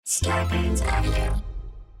Scarpins Avenue.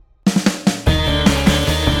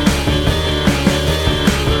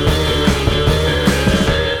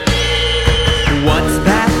 What's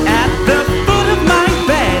that at the foot of my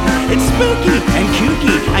bed? It's spooky and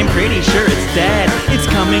kooky, I'm pretty sure it's dead. It's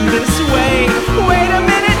coming this way. Wait a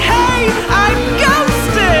minute, hey, I'm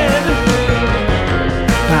ghosted!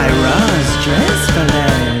 By Roz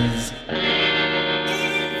Drezfalez.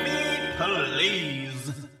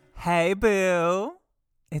 Please. Hey boo,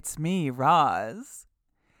 it's me, Roz.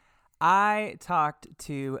 I talked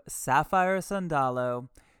to Sapphire Sandalo,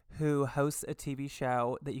 who hosts a TV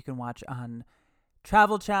show that you can watch on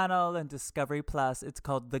Travel Channel and Discovery Plus. It's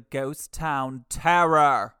called The Ghost Town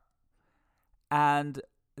Terror. And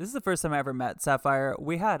this is the first time I ever met Sapphire.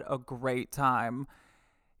 We had a great time.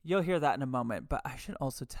 You'll hear that in a moment, but I should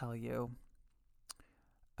also tell you,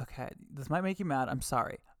 okay, this might make you mad, I'm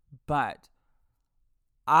sorry, but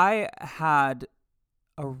I had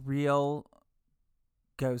a real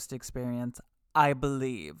ghost experience, I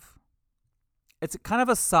believe. It's kind of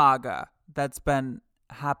a saga that's been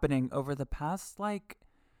happening over the past,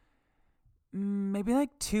 maybe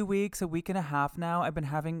 2 weeks, a week and a half now. I've been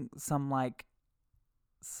having some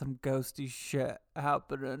ghosty shit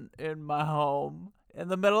happening in my home in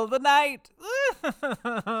the middle of the night.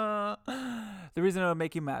 The reason it would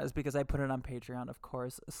make you mad is because I put it on Patreon, of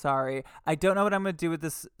course. Sorry. I don't know what I'm going to do with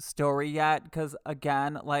this story yet because,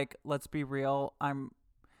 again, let's be real. I'm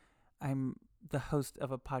the host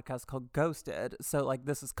of a podcast called Ghosted. So,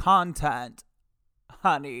 this is content,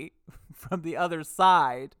 honey, from the other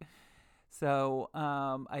side. So,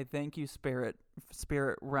 I thank you, Spirit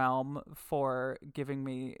Realm, for giving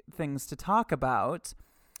me things to talk about.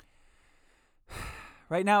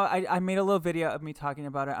 Right now, I made a little video of me talking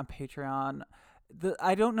about it on Patreon.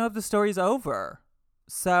 I don't know if the story's over.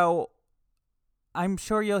 So, I'm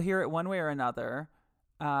sure you'll hear it one way or another.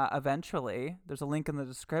 Eventually, there's a link in the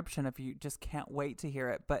description if you just can't wait to hear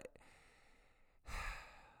it. But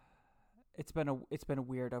it's been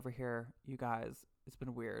weird over here, you guys. It's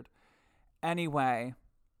been weird. Anyway,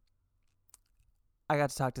 I got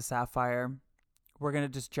to talk to Sapphire. We're gonna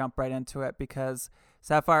just jump right into it because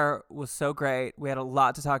Sapphire was so great. We had a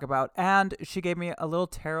lot to talk about, and she gave me a little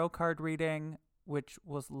tarot card reading, which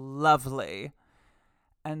was lovely.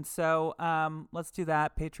 And so let's do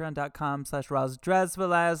that.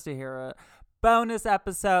 Patreon.com/RozDrezfalez to hear a bonus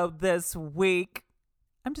episode this week.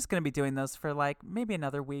 I'm just going to be doing those for maybe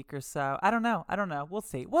another week or so. I don't know. We'll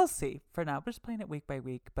see. For now, we're just playing it week by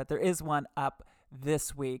week. But there is one up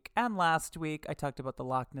this week. And last week, I talked about the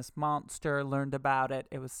Loch Ness Monster, learned about it.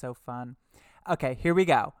 It was so fun. Okay, here we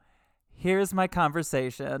go. Here's my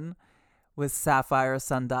conversation with Sapphire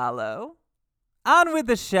Sandalo. On with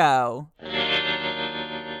the show.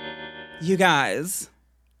 You guys,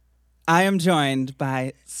 I am joined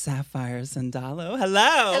by Sapphire Sandalo.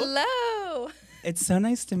 Hello. Hello. It's so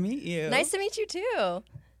nice to meet you. Nice to meet you too.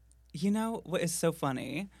 You know what is so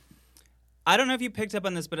funny? I don't know if you picked up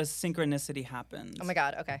on this, but a synchronicity happened. Oh my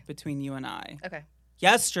God, okay. Between you and I. Okay.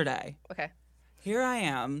 Yesterday. Okay. Here I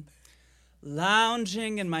am,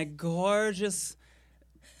 lounging in my gorgeous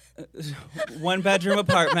one-bedroom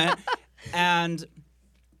apartment, and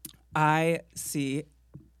I see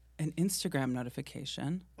an Instagram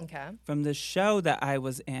notification from this show that I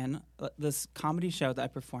was in, this comedy show that I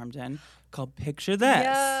performed in called Picture This.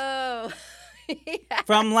 Yo. Yeah.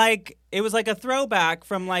 From it was a throwback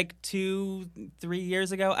from 2-3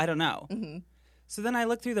 years ago. I don't know. Mm-hmm. So then I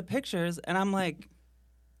look through the pictures and I'm like,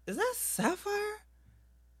 is that Sapphire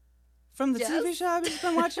from the TV show I've just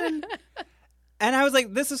been watching? And I was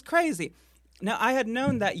like, this is crazy. Now, I had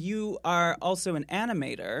known that you are also an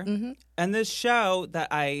animator, mm-hmm. and this show that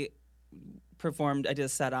I performed, I did a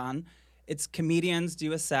set on, it's comedians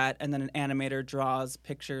do a set, and then an animator draws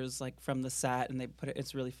pictures from the set, and they put it,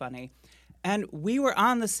 it's really funny. And we were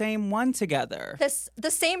on the same one together.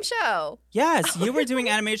 The same show? Yes, you were doing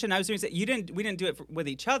animation, I was doing, we didn't do it with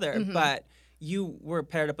each other, mm-hmm. but you were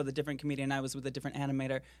paired up with a different comedian, I was with a different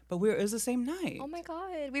animator, but it was the same night. Oh my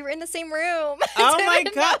God, we were in the same room. Oh my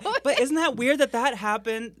God, but isn't that weird that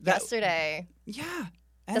happened? Yesterday. Yeah.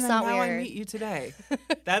 And that's then not now weird. I meet you today.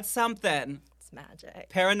 That's something. It's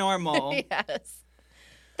magic. Paranormal. Yes.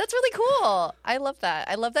 That's really cool. I love that.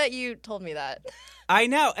 I love that you told me that. I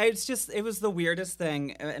know. It was the weirdest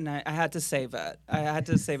thing, and I had to save it. I had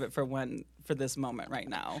to save it for this moment right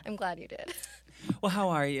now. I'm glad you did. Well, how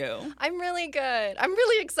are you? I'm really good. I'm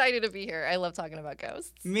really excited to be here. I love talking about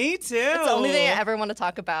ghosts. Me too. It's the only thing I ever want to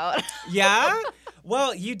talk about. Yeah?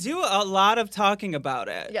 Well, you do a lot of talking about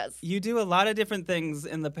it. Yes. You do a lot of different things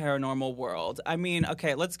in the paranormal world. I mean,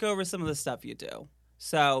 okay, let's go over some of the stuff you do.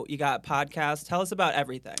 So you got podcasts. Tell us about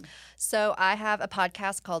everything. So I have a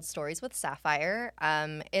podcast called Stories with Sapphire.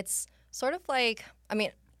 It's sort of like,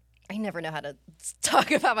 I never know how to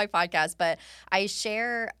talk about my podcast, but I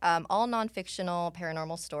share all non-fictional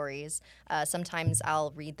paranormal stories. Sometimes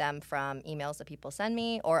I'll read them from emails that people send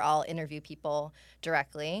me, or I'll interview people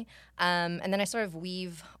directly. And then I sort of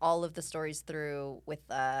weave all of the stories through with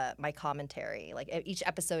my commentary. Like each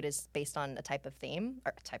episode is based on a type of theme.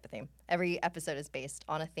 Every episode is based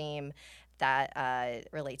on a theme that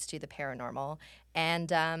relates to the paranormal.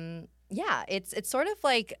 And yeah, it's sort of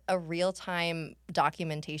like a real-time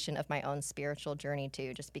documentation of my own spiritual journey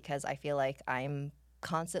too, just because I feel like I'm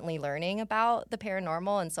constantly learning about the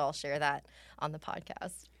paranormal, and so I'll share that on the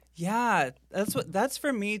podcast. Yeah, that's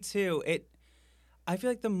for me too. I feel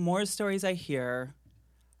like the more stories I hear,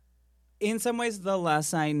 in some ways the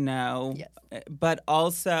less I know. Yes. But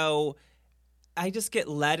also I just get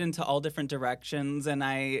led into all different directions, and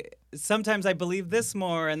sometimes I believe this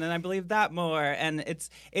more, and then I believe that more, and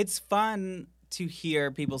it's fun to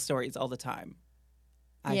hear people's stories all the time.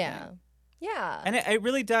 I think. Yeah, and it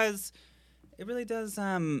really does. It really does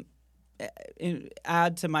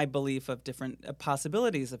add to my belief of different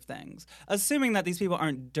possibilities of things. Assuming that these people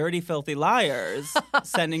aren't dirty, filthy liars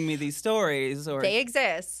sending me these stories, or they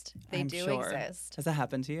exist. They I'm do sure. exist. Has that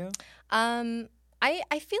happened to you?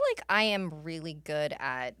 I feel like I am really good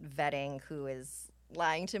at vetting who is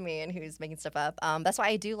lying to me and who's making stuff up. That's why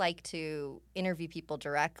I do like to interview people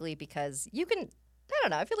directly, because you can, I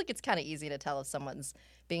don't know, I feel like it's kind of easy to tell if someone's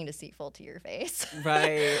being deceitful to your face.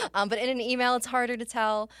 Right. But in an email, it's harder to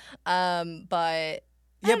tell. But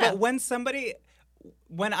but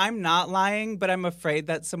when I'm not lying, but I'm afraid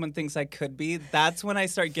that someone thinks I could be, that's when I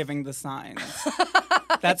start giving the signs.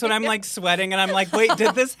 That's when I'm like sweating and I'm like, wait,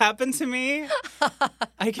 did this happen to me?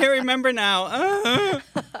 I can't remember now.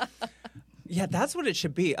 Yeah, that's what it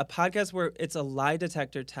should be. A podcast where it's a lie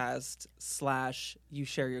detector test / you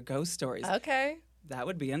share your ghost stories. Okay. That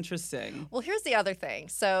would be interesting. Well, here's the other thing.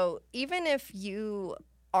 So even if you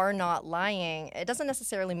are not lying, it doesn't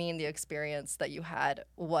necessarily mean the experience that you had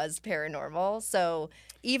was paranormal. So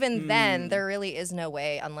even then, there really is no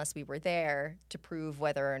way, unless we were there, to prove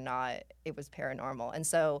whether or not it was paranormal. And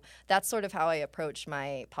so that's sort of how I approach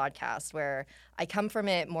my podcast, where I come from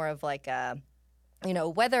it more of like a,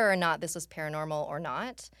 whether or not this was paranormal or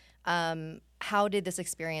not, how did this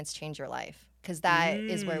experience change your life? Because that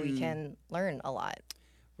is where we can learn a lot.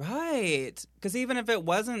 Right. Because even if it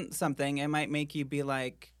wasn't something, it might make you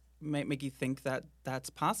might make you think that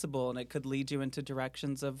that's possible, and it could lead you into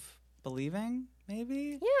directions of believing,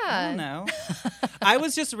 maybe? Yeah. I don't know. I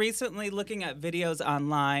was just recently looking at videos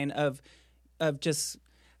online of just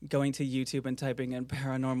going to YouTube and typing in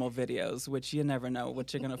paranormal videos, which you never know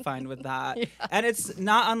what you're going to find with that. Yeah. And it's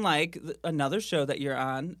not unlike another show that you're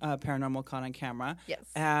on, Paranormal Caught on Camera. Yes.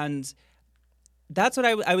 And that's what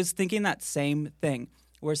I was thinking, that same thing,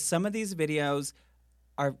 where some of these videos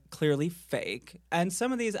are clearly fake. And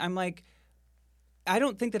some of these, I'm like, I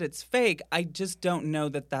don't think that it's fake. I just don't know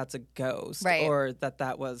that that's a ghost. Right. Or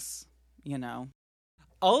that was,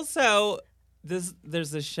 Also,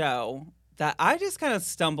 there's a show that I just kind of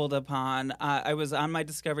stumbled upon. I was on my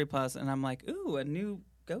Discovery Plus, and I'm like, ooh, a new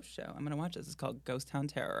ghost show. I'm going to watch this. It's called Ghost Town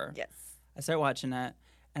Terror. Yes. I start watching it,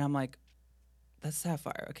 and I'm like, that's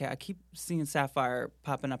Sapphire. Okay, I keep seeing Sapphire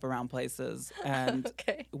popping up around places, and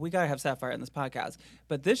Okay. we got to have Sapphire in this podcast.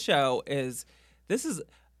 But this show this is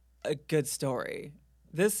a good story.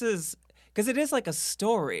 This is, because it is like a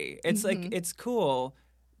story. It's like, it's cool.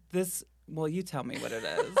 Well, you tell me what it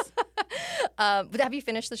is. But have you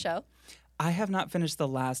finished the show? I have not finished the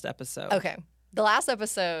last episode. Okay. The last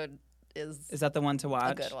episode is that the one to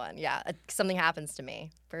watch? a good one. Yeah. Something happens to me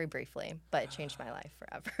very briefly, but it changed my life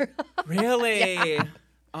forever. Really? Yeah.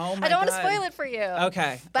 Oh my I don't want to God. spoil it for you.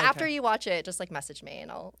 Okay. But okay. after you watch it, just message me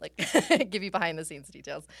and I'll give you behind the scenes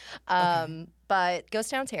details. But Ghost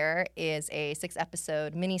Town Terror is a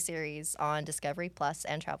 6-episode miniseries on Discovery Plus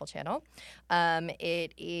and Travel Channel.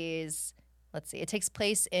 It is, it takes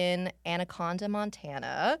place in Anaconda,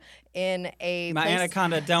 Montana, in a My place...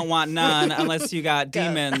 anaconda don't want none unless you got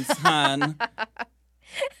demons, hun.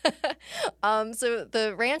 So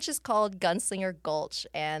the ranch is called Gunslinger Gulch,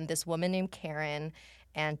 and this woman named Karen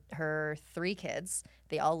and her 3 kids,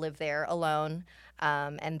 they all live there alone,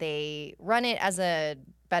 and they run it as a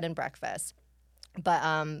bed and breakfast. But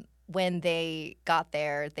when they got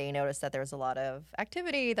there, they noticed that there was a lot of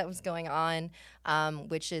activity that was going on,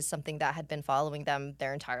 which is something that had been following them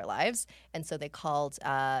their entire lives. And so they called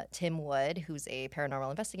Tim Wood, who's a paranormal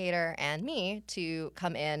investigator, and me to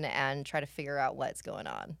come in and try to figure out what's going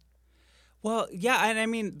on. Well, yeah, and I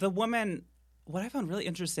mean, the woman what I found really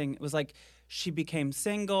interesting was like she became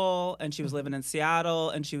single and she was living in Seattle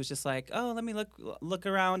and she was just like, oh, let me look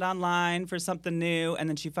around online for something new. And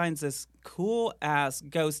then she finds this cool ass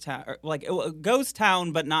ghost town, like a ghost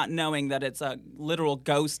town, but not knowing that it's a literal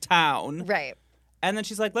ghost town. Right. And then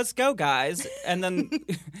she's like, let's go, guys. And then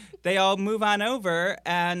they all move on over.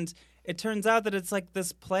 And it turns out that it's like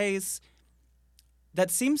this place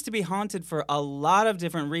that seems to be haunted for a lot of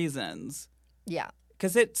different reasons. Yeah.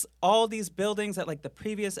 Because it's all these buildings that like the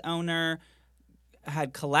previous owner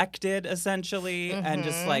had collected essentially and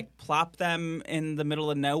just like plopped them in the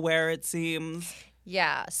middle of nowhere, it seems.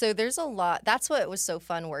 Yeah, so there's a lot. That's what was so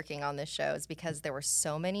fun working on this show is because there were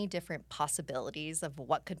so many different possibilities of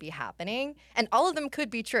what could be happening, and all of them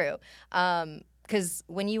could be true. Because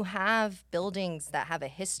when you have buildings that have a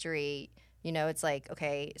history, you know, it's like,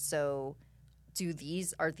 okay, so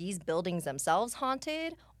are these buildings themselves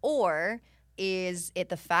haunted, or is it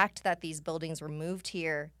the fact that these buildings were moved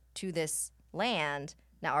here to this land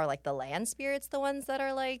now are like the land spirits the ones that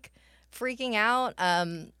are like freaking out?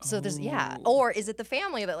 So there's or is it the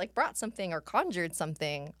family that like brought something or conjured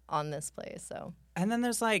something on this place? So and then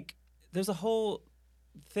there's a whole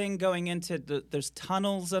thing going into there's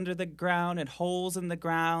tunnels under the ground and holes in the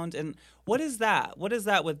ground, and what is that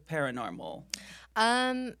with paranormal?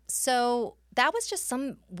 So that was just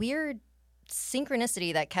some weird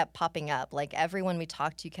synchronicity that kept popping up. Like everyone we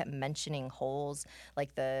talked to kept mentioning holes.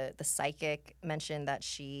 Like the psychic mentioned that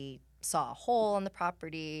she saw a hole on the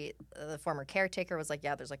property. The former caretaker was like,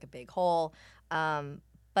 yeah, there's like a big hole.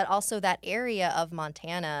 But also that area of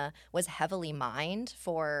Montana was heavily mined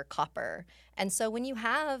for copper. And so when you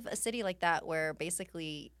have a city like that where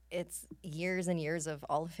basically it's years and years of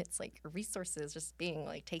all of its like resources just being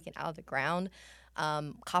like taken out of the ground,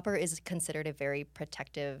 copper is considered a very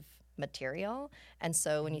protective material. And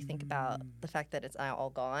so when you think about the fact that it's now all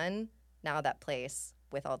gone, now that place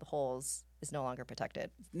with all the holes is no longer protected.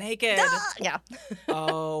 Naked. Yeah.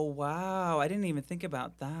 Oh, wow. I didn't even think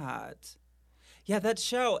about that. Yeah, that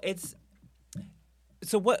show, it's...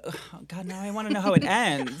 So what... Oh, God, now I want to know how it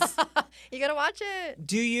ends. You got to watch it.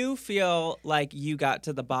 Do you feel like you got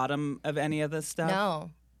to the bottom of any of this stuff? No.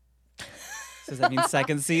 So does that mean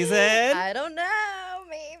second season? I don't know.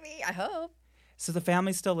 Maybe. I hope. So the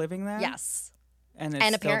family's still living there? Yes. And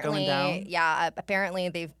it's still going down? Yeah, apparently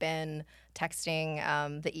they've been texting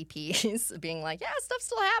the EPs being like, yeah, stuff's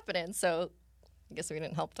still happening. So I guess we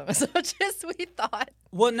didn't help them as much as we thought.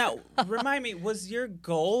 Well, now, remind me, what was your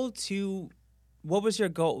goal? To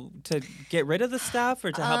get rid of the stuff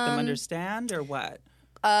or to help them understand or what?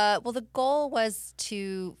 Well, the goal was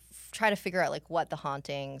to try to figure out like what the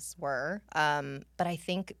hauntings were. But I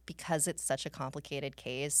think because it's such a complicated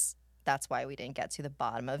case, that's why we didn't get to the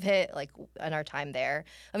bottom of it, like, in our time there.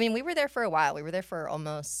 I mean, we were there for a while. We were there for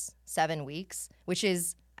almost 7 weeks, which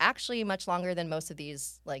is actually much longer than most of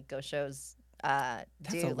these, like, ghost shows do.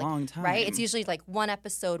 That's a long time. Right? It's usually, like, one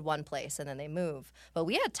episode, one place, and then they move. But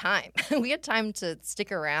we had time. We had time to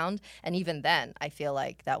stick around, and even then, I feel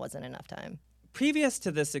like that wasn't enough time. Previous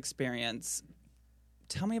to this experience,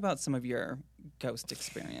 tell me about some of your ghost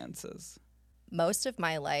experiences. Most of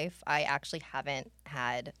my life, I actually haven't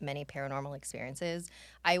had many paranormal experiences.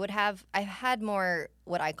 I've had more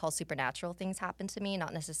what I call supernatural things happen to me,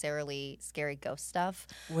 not necessarily scary ghost stuff.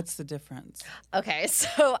 What's the difference? Okay,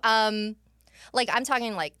 so like I'm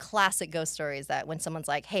talking like classic ghost stories that when someone's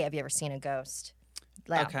like, "Hey, have you ever seen a ghost?"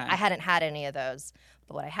 Like, okay. I hadn't had any of those,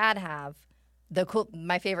 but what I have,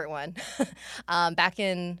 my favorite one, back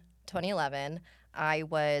in 2011, I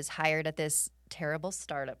was hired at this terrible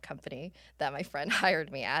startup company that my friend hired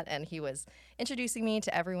me at, and he was introducing me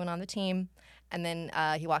to everyone on the team, and then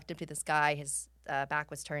he walked up to this guy. His back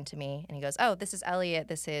was turned to me, and he goes, "Oh, this is Elliot.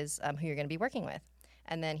 This is who you're going to be working with."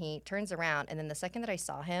 And then he turns around, and then the second that I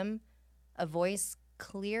saw him, a voice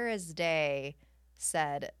clear as day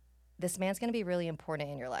said, "This man's going to be really important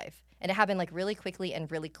in your life." And it happened like really quickly and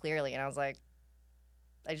really clearly, and I was like,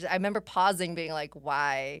 I remember pausing, being like,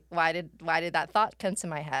 why did that thought come to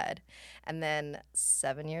my head? And then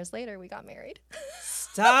 7 years later, we got married.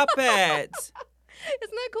 Stop it!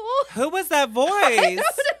 Isn't that cool? Who was that voice? I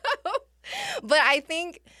don't know. But I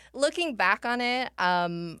think looking back on it,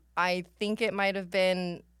 I think it might have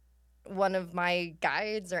been one of my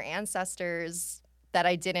guides or ancestors that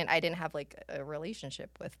I didn't have like a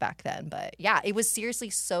relationship with back then. But yeah, it was seriously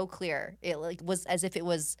so clear. It like was as if it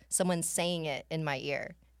was someone saying it in my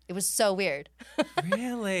ear. It was so weird.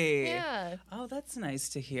 Really? Yeah. Oh, that's nice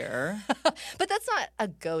to hear. But that's not a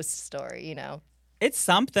ghost story, you know? It's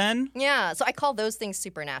something. Yeah. So I call those things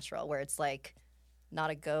supernatural, where it's like not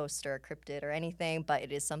a ghost or a cryptid or anything, but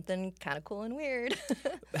it is something kind of cool and weird.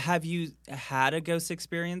 Have you had a ghost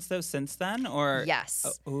experience though since then, or Yes.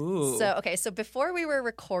 Ooh. So before we were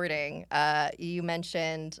recording, you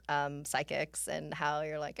mentioned psychics and how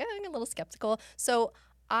you're like, I'm a little skeptical. So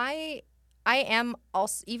I am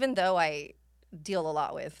also, even though I deal a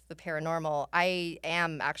lot with the paranormal, I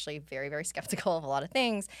am actually very, very skeptical of a lot of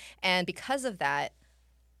things, and because of that,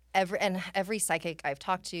 every psychic I've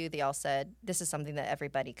talked to, they all said this is something that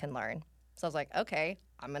everybody can learn. So I was like, okay,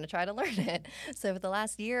 I'm going to try to learn it. So for the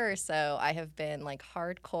last year or so, I have been like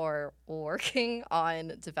hardcore working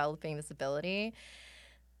on developing this ability.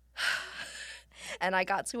 And I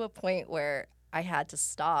got to a point where I had to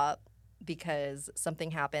stop because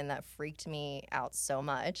something happened that freaked me out so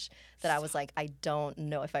much that I was like, I don't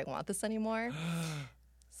know if I want this anymore.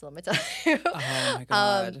 So let me tell you. Oh my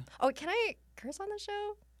God. Can I curse on the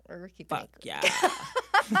show? Or we're keeping Fuck it? yeah.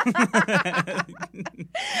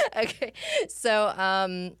 Okay. So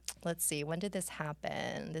let's see. When did this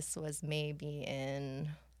happen? This was maybe in,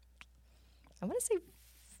 I want to say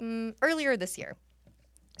earlier this year.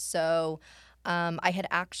 So I had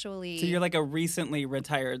actually. So you're like a recently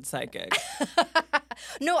retired psychic.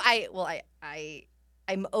 No,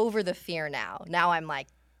 I'm over the fear now. Now I'm like,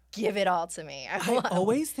 give it all to me. I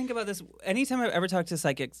always think about this. Anytime I've ever talked to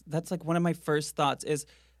psychics, that's like one of my first thoughts is,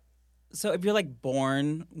 so if you're like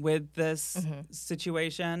born with this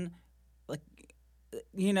situation, like,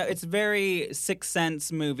 you know, it's very Sixth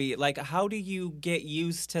Sense movie. Like, how do you get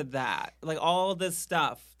used to that? Like all this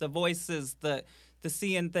stuff, the voices, the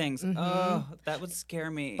seeing things. Oh, that would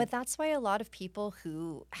scare me. But that's why a lot of people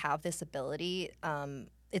who have this ability,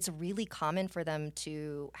 it's really common for them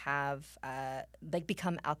to have like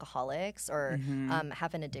become alcoholics or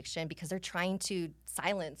have an addiction because they're trying to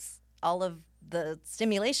silence all of the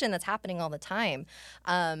stimulation that's happening all the time.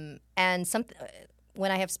 And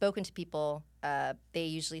when I have spoken to people, they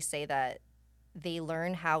usually say that they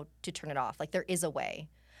learn how to turn it off. Like there is a way.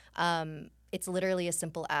 It's literally as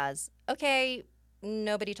simple as, okay,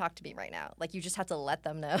 nobody talk to me right now. Like you just have to let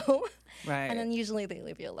them know. Right. And then usually they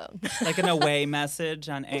leave you alone. Like an away message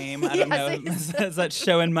on AIM. I don't know. Is that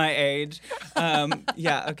showing my age?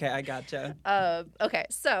 Yeah, okay, I gotcha. Okay,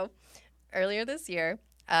 so earlier this year,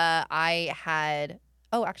 I had...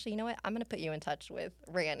 Oh, actually, you know what? I'm going to put you in touch with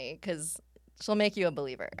Rani because she'll make you a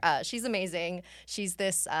believer. She's amazing. She's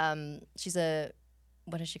this... she's a...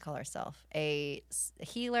 What does she call herself? A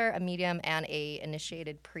healer, a medium, and a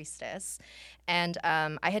initiated priestess. And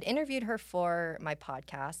I had interviewed her for my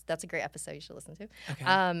podcast. That's a great episode you should listen to.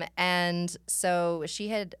 Okay. And so she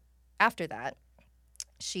had, after that,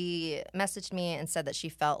 she messaged me and said that she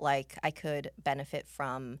felt like I could benefit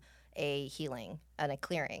from a healing and a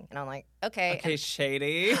clearing. And I'm like, okay. Okay,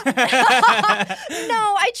 shady. No,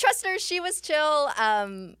 I trust her. She was chill.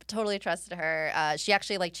 Totally trusted her. She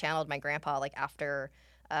actually like channeled my grandpa like after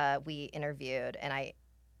we interviewed, and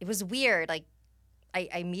it was weird. Like I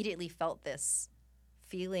immediately felt this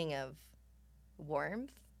feeling of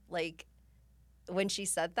warmth. Like when she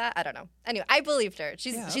said that, I don't know. Anyway, I believed her.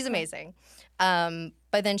 She's amazing.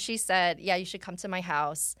 But then she said, yeah, you should come to my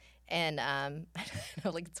house. And I don't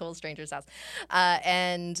know, like total stranger's house,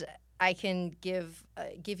 and I can give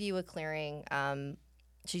you a clearing.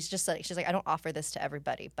 She's like, I don't offer this to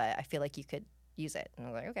everybody, but I feel like you could use it. And I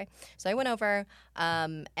was like, okay. So I went over,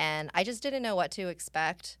 and I just didn't know what to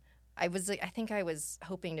expect. I think I was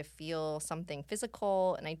hoping to feel something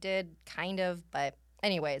physical, and I did kind of. But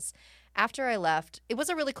anyways, after I left, it was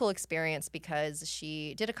a really cool experience because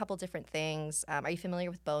she did a couple different things. Are you familiar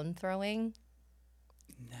with bone throwing?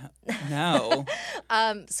 No.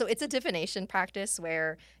 So it's a divination practice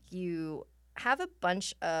where you have a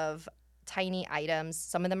bunch of tiny items.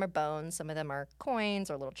 Some of them are bones, some of them are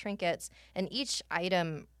coins or little trinkets, and each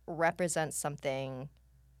item represents something.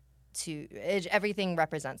 Everything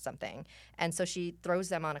represents something. And so she throws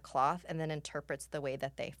them on a cloth and then interprets the way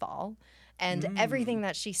that they fall. And everything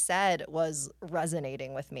that she said was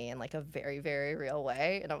resonating with me in like a very, very real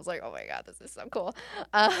way. And I was like, oh my God, this is so cool.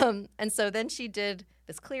 And so then she did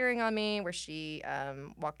this clearing on me where she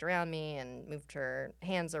walked around me and moved her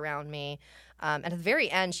hands around me. And at the very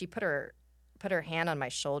end, she put her hand on my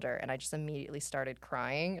shoulder, and I just immediately started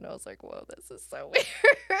crying. And I was like, whoa, this is so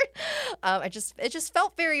weird. It just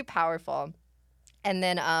felt very powerful. And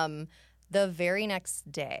then the very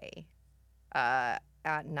next day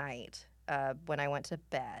at night, when I went to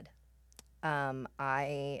bed,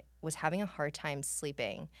 I was having a hard time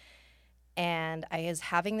sleeping. And I was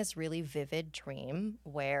having this really vivid dream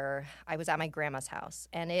where I was at my grandma's house,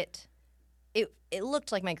 and it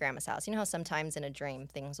looked like my grandma's house. You know how sometimes in a dream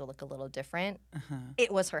things will look a little different?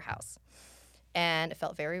 It was her house. And it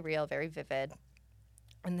felt very real, very vivid.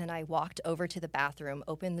 And then I walked over to the bathroom,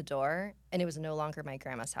 opened the door, and it was no longer my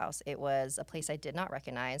grandma's house. It was a place I did not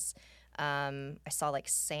recognize. I saw like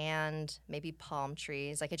sand, maybe palm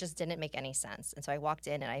trees. Like it just didn't make any sense. And so I walked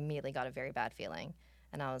in and I immediately got a very bad feeling.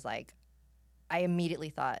 And I was like, I immediately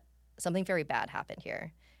thought something very bad happened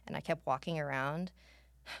here. And I kept walking around.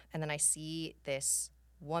 And then I see this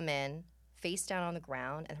woman face down on the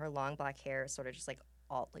ground and her long black hair is sort of just like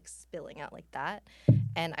all like spilling out like that.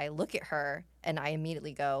 And I look at her and I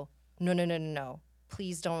immediately go, no.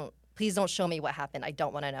 Please don't show me what happened. I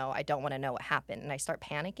don't want to know. I don't want to know what happened. And I start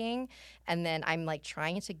panicking. And then I'm like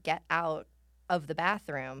trying to get out of the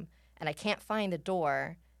bathroom and I can't find the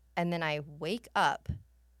door. And then I wake up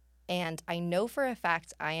and I know for a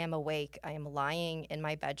fact I am awake. I am lying in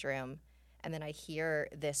my bedroom. And then I hear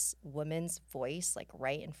this woman's voice like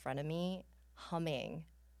right in front of me humming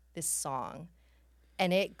this song.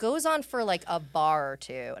 And it goes on for like a bar or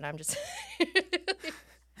two. And I'm just, your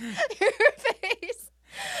face.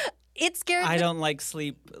 It scared me. I don't like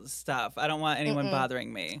sleep stuff. I don't want anyone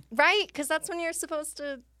bothering me. Right? Because that's when you're supposed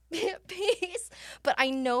to be at peace. But I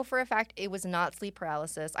know for a fact it was not sleep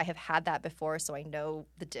paralysis. I have had that before, so I know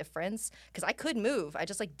the difference. Because I could move. I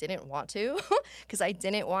just like didn't want to. Because I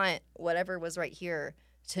didn't want whatever was right here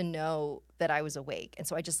to know that I was awake. And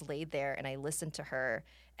so I just laid there and I listened to her.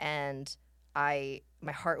 And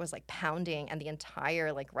my heart was like pounding, and the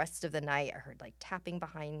entire like rest of the night I heard like tapping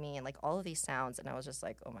behind me and like all of these sounds, and I was just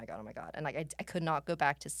like, oh my god, and like I could not go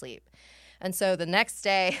back to sleep. And so the next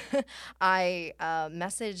day I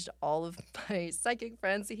messaged all of my psychic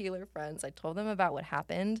friends, healer friends. I told them about what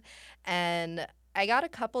happened, and I got a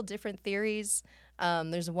couple different theories.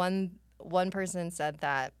 There's one person said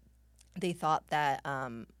that they thought that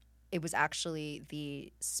it was actually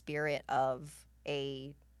the spirit of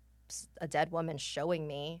a dead woman showing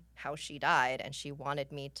me how she died, and she wanted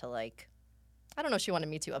me to like, I don't know if she wanted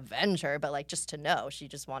me to avenge her, but like just to know. She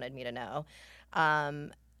just wanted me to know.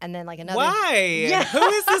 And then like another. Why? Yeah. Who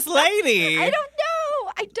is this lady? I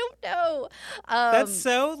don't know. That's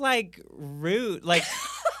so like rude. Like,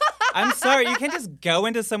 I'm sorry, you can't just go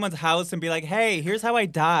into someone's house and be like, hey, here's how I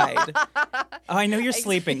died. Oh, I know you're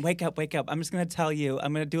sleeping. Wake up. I'm just going to tell you.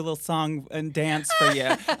 I'm going to do a little song and dance for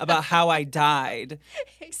you about how I died.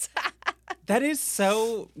 Exactly.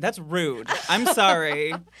 That's rude. I'm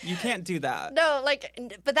sorry. You can't do that. No, like,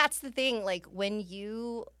 but that's the thing. Like when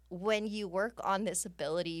you work on this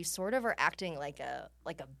ability, you sort of are acting like a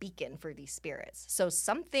beacon for these spirits. So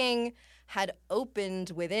something had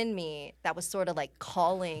opened within me that was sort of like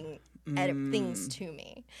calling things to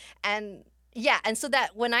me. And yeah, and so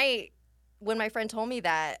that when my friend told me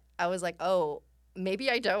that, I was like, oh, maybe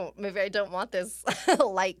I don't want this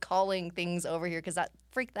light calling things over here, because that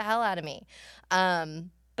freaked the hell out of me.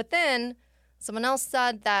 But then someone else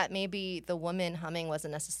said that maybe the woman humming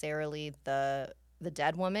wasn't necessarily the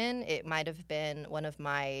dead woman. It might have been one of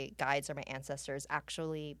my guides or my ancestors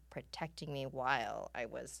actually protecting me while I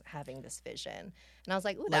was having this vision. And I was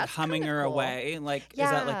like, ooh, that's like humming her cool. away. Like, yeah.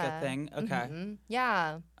 Is that like a thing? Okay. Mm-hmm.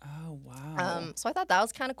 Yeah. Oh, wow. So I thought that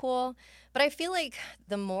was kind of cool. But I feel like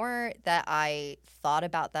the more that I thought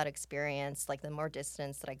about that experience, like the more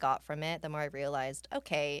distance that I got from it, the more I realized,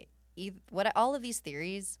 okay, all of these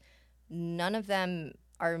theories, none of them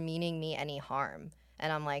are meaning me any harm.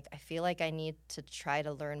 And I'm like, I feel like I need to try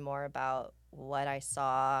to learn more about what I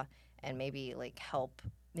saw and maybe like help.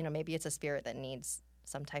 You know, maybe it's a spirit that needs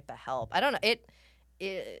some type of help. I don't know.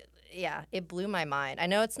 It blew my mind. I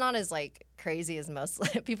know it's not as like crazy as most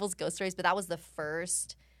people's ghost stories, but that was the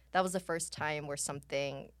first time where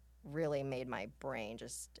something really made my brain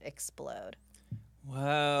just explode.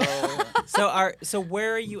 Whoa. So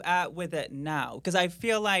where are you at with it now? Because I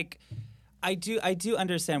feel like I do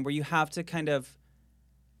understand where you have to kind of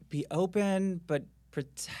be open but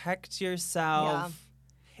protect yourself.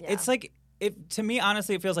 Yeah. It's like, to me,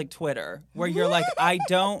 honestly, it feels like Twitter, where you're like, I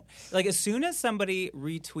don't, like, as soon as somebody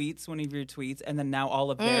retweets one of your tweets and then now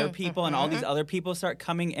all of their people and all these other people start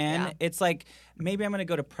coming in, it's like, maybe I'm going to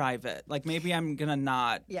go to private. Like, maybe I'm going to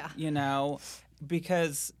not, you know,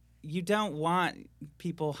 because you don't want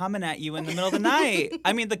people humming at you in the middle of the night.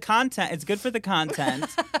 I mean, the content, it's good for the content,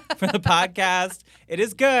 for the podcast. It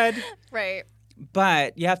is good. Right.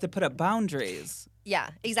 But you have to put up boundaries. Yeah,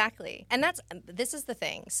 exactly. And this is the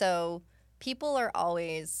thing. So people are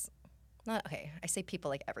always I say people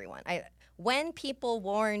like everyone. When people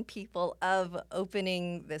warn people of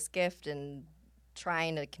opening this gift and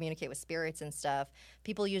trying to communicate with spirits and stuff,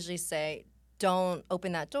 people usually say, don't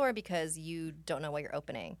open that door because you don't know what you're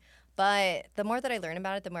opening. But the more that I learn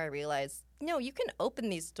about it, the more I realize no, you can open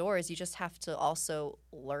these doors. You just have to also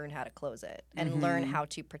learn how to close it and learn how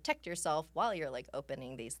to protect yourself while you're like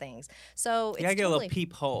opening these things. So it's You gotta get totally, a little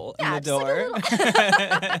peephole yeah, in the door. just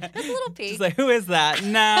like a little peek. Just like, who is that?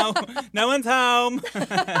 No, no one's home.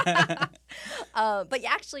 But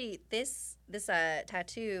actually, this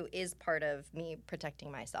tattoo is part of me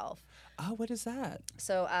protecting myself. Oh, what is that?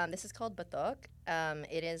 So this is called batok.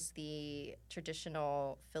 It is the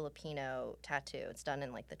traditional Filipino tattoo. It's done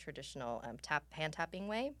in like the traditional hand tapping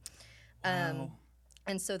way. Wow.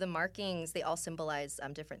 And so the markings, they all symbolize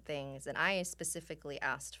different things. And I specifically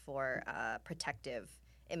asked for protective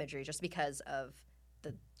imagery just because of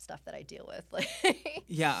the stuff that I deal with. Like,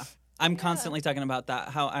 Yeah. I'm constantly talking about that.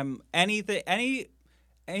 How I'm anything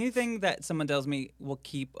that someone tells me will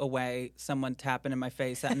keep away someone tapping in my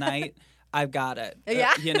face at night. I've got it.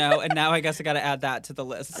 Yeah. And now I guess I got to add that to the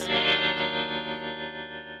list. First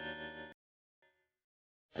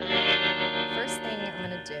thing I'm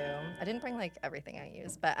going to do, I didn't bring like everything I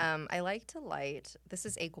use, but I like to light. This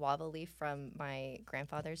is a guava leaf from my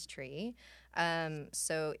grandfather's tree.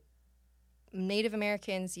 So Native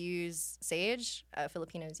Americans use sage,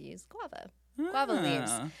 Filipinos use guava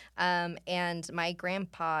leaves. And my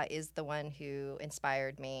grandpa is the one who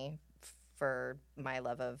inspired me for my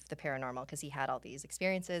love of the paranormal because he had all these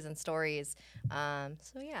experiences and stories.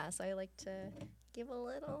 So I like to give a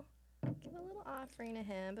little offering to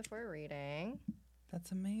him before reading.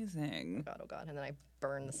 That's amazing. Oh God. And then I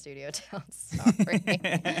burn the studio down. Stop raining.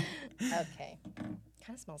 Okay.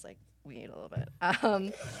 Kind of smells like weed a little bit.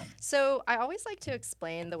 So I always like to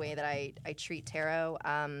explain the way that I treat tarot.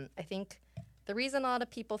 I think the reason a lot of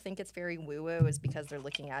people think it's very woo-woo is because they're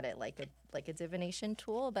looking at it like a divination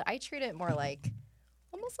tool, but I treat it more like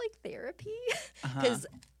almost like therapy because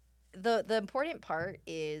the important part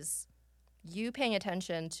is you paying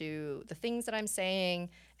attention to the things that I'm saying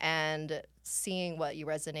and seeing what you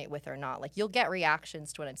resonate with or not. Like, you'll get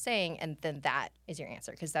reactions to what I'm saying, and then that is your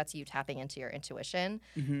answer because that's you tapping into your intuition.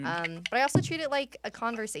 But I also treat it like a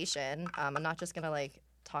conversation. I'm not just going to, like,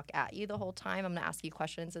 talk at you the whole time. I'm going to ask you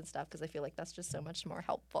questions and stuff because I feel like that's just so much more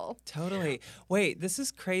helpful. Totally. Wait, this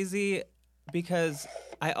is crazy because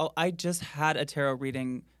I just had a tarot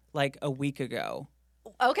reading, like, a week ago.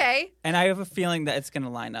 Okay. And I have a feeling that it's going to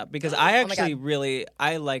line up because I actually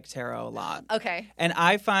I like tarot a lot. Okay. And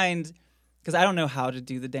I find, because I don't know how to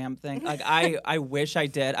do the damn thing. Like, I wish I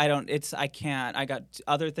did. I can't. I got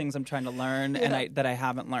other things I'm trying to learn that I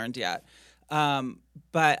haven't learned yet.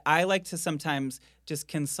 But I like to sometimes just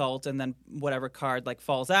consult and then whatever card like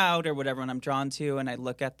falls out or whatever one I'm drawn to and I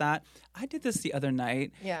look at that. I did this the other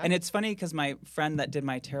night. Yeah. And it's funny because my friend that did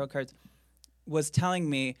my tarot cards was telling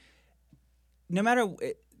me, no matter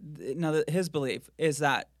his belief is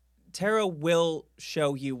that tarot will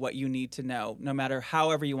show you what you need to know, no matter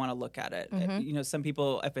however you want to look at it. You know, some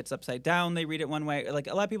people, if it's upside down, they read it one way. Like,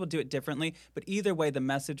 a lot of people do it differently, but either way, the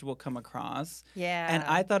message will come across. Yeah. And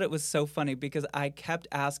I thought it was so funny because I kept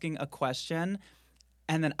asking a question,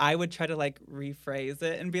 and then I would try to, like, rephrase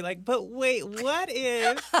it and be like, but wait, what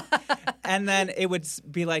if? And then it would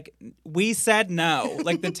be like, we said no.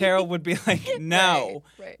 Like, the tarot would be like, no.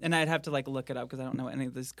 Right. And I'd have to, like, look it up because I don't know what any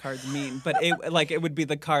of these cards mean. But it would be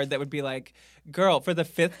the card that would be like, girl, for the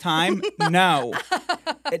 5th time, no.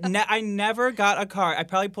 I never got a card. I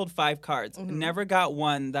probably pulled 5 cards. Never got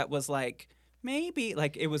one that was like, maybe.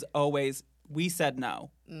 Like, it was always, we said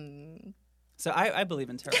no. So I believe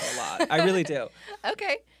in tarot a lot. I really do.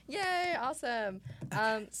 Okay. Yay. Awesome.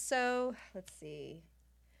 So let's see.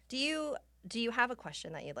 Do you have a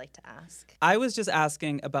question that you'd like to ask? I was just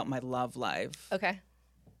asking about my love life. Okay.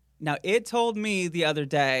 Now, it told me the other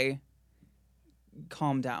day,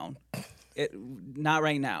 calm down. Not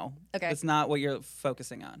right now. Okay. It's not what you're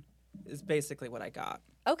focusing on. It's basically what I got.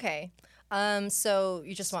 Okay. So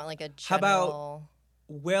you just want like a general... How about,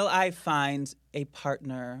 will I find a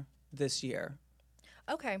partner this year?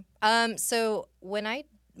 Okay. So when I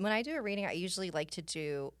do a reading, I usually like to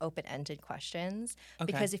do open-ended questions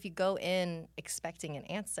because if you go in expecting an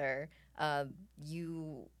answer,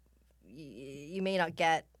 you may not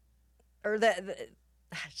get, or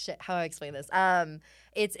how do I explain this?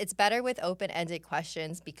 It's better with open-ended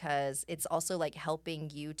questions because it's also like helping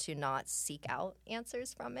you to not seek out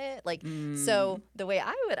answers from it. Like, so the way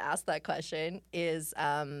I would ask that question is,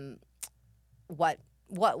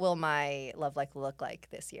 what will my love life look like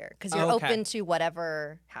this year? Because you're open to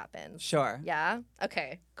whatever happens. Sure. Yeah?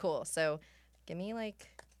 Okay, cool. So let me relight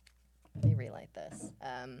this.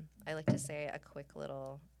 I like to say a quick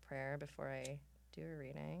little prayer before I do a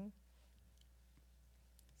reading.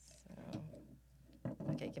 So,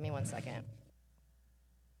 okay, give me 1 second.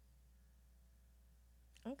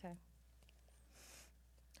 Okay.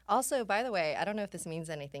 Also, by the way, I don't know if this means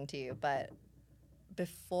anything to you, but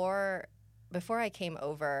before I came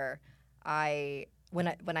over, when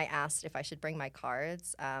I asked if I should bring my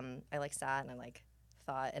cards, I like sat and I like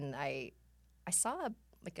thought, and I saw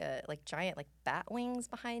like giant like bat wings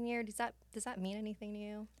behind you. Does that mean anything to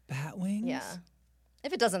you? Bat wings? Yeah.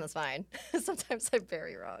 If it doesn't, that's fine. Sometimes I'm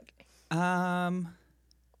very wrong.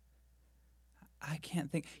 I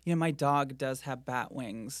can't think. My dog does have bat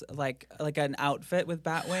wings, like an outfit with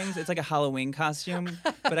bat wings. It's like a Halloween costume,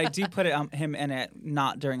 but I do put him in it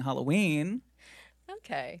not during Halloween.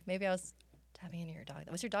 Okay, maybe I was tapping into your dog.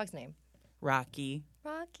 What's your dog's name? Rocky.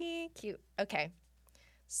 Rocky, cute. Okay,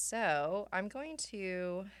 so I'm going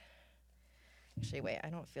to. Actually, wait. I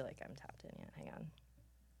don't feel like I'm tapped in yet. Hang on.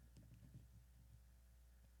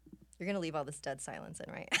 You're gonna leave all this dead silence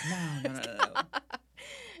in, right? No.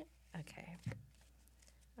 Okay.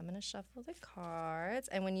 I'm going to shuffle the cards.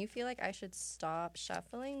 And when you feel like I should stop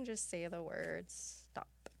shuffling, just say the words stop.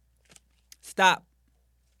 Stop.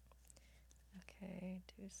 Okay,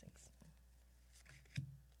 2, 6.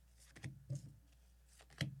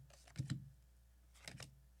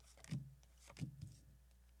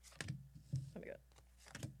 Let me go.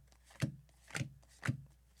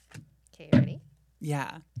 Okay, ready?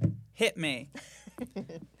 Yeah. Hit me.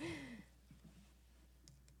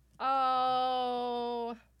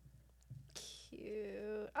 Oh,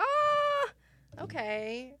 cute. Ah,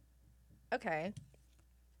 okay.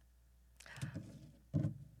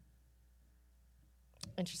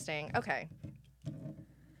 Interesting. Okay.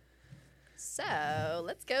 So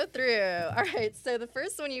let's go through. All right. So the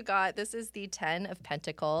first one you got, this is the 10 of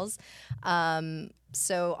Pentacles.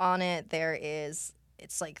 So on it, it's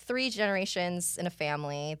like 3 generations in a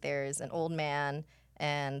family. There's an old man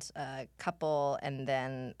and a couple, and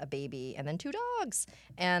then a baby, and then 2 dogs.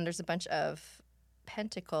 And there's a bunch of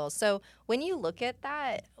pentacles. So when you look at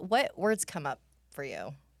that, what words come up for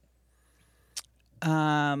you?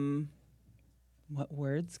 What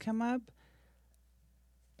words come up?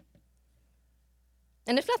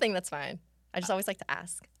 And if nothing, that's fine. I just always like to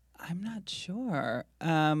ask. I'm not sure.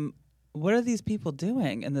 What are these people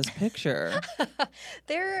doing in this picture?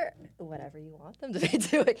 They're whatever you want them to be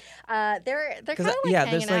doing. They're kind of like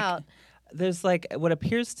hanging out. There's like what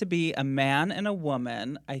appears to be a man and a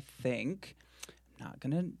woman, I think. I'm not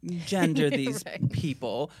going to gender these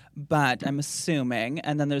people, but I'm assuming.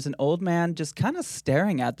 And then there's an old man just kind of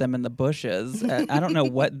staring at them in the bushes. I don't know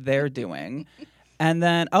what they're doing. And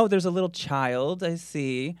then, there's a little child I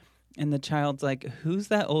see. And the child's like, who's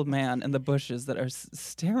that old man in the bushes that are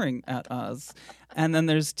staring at us? And then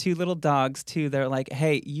there's 2 little dogs, too. They're like,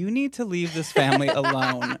 hey, you need to leave this family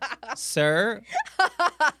alone, sir.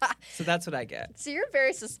 So that's what I get. So you're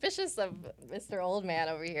very suspicious of Mr. Old Man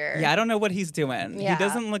over here. Yeah, I don't know what he's doing. Yeah. He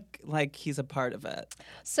doesn't look like he's a part of it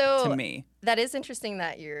to me. That is interesting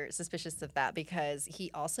that you're suspicious of that because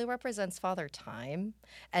he also represents Father Time.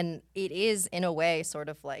 And it is, in a way, sort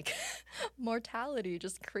of like mortality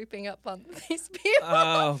just creeping up on these people.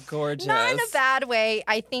 Oh, gorgeous. Not in a bad way.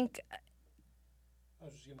 I think... I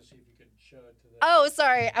was just going to see if you could show it to the... Oh,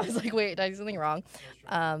 sorry. I was like, wait, did I do something wrong?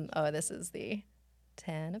 This is the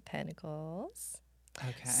 10 of Pentacles.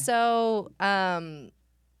 Okay. So, let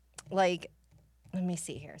me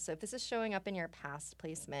see here. So if this is showing up in your past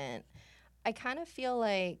placement, I kind of feel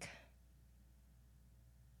like...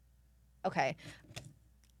 Okay.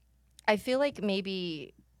 I feel like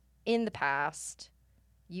maybe in the past,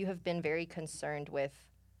 you have been very concerned with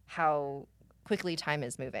how quickly time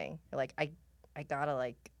is moving. You're like, I gotta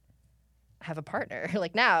like have a partner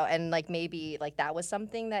like now, and like maybe like that was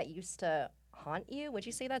something that used to haunt you. Would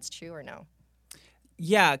you say that's true or no?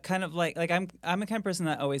 Yeah, kind of like I'm the kind of person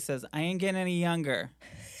that always says I ain't getting any younger.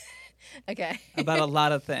 Okay. About a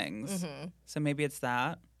lot of things. Mm-hmm. So maybe it's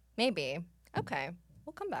that. Maybe. Okay.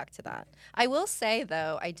 We'll come back to that. I will say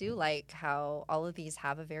though, I do like how all of these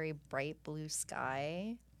have a very bright blue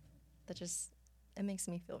sky. That just it makes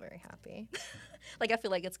me feel very happy. Like I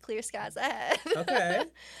feel like it's clear skies ahead. Okay.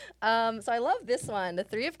 So I love this one. The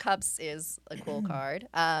 3 of Cups is a cool card.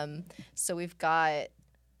 So we've got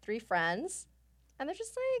 3 friends, and they're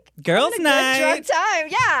just like girls' night, drunk time.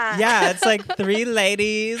 Yeah. Yeah, it's like 3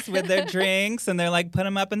 ladies with their drinks, and they're like put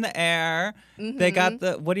them up in the air. Mm-hmm. They got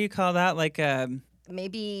the what do you call that? Like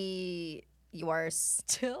maybe you are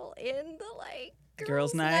still in the like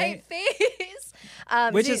girls' night phase.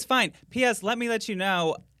 Which is fine. P.S. Let me let you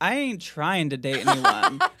know, I ain't trying to date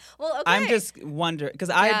anyone. Well, okay. I'm just wondering because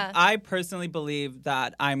Yeah. I personally believe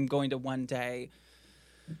that I'm going to one day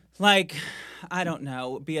like, I don't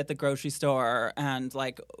know, be at the grocery store and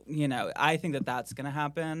like, you know, I think that that's going to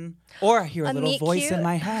happen. Or I hear a little meet voice cute? in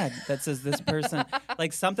my head that says this person,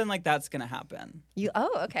 like something like that's going to happen.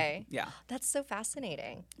 Okay. Yeah. That's so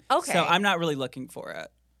fascinating. Okay. So I'm not really looking for it.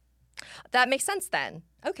 That makes sense then.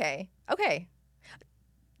 Okay.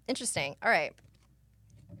 Interesting. All right.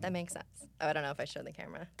 That makes sense. Oh, I don't know if I showed the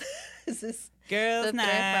camera. Is this Girls' the night.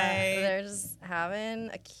 They're just having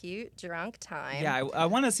a cute drunk time. Yeah, I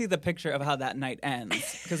want to see the picture of how that night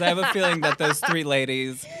ends because I have a feeling that those three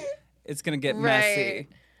ladies, it's going to get messy.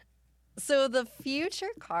 So the future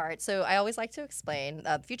card. So I always like to explain.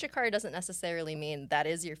 The future card doesn't necessarily mean that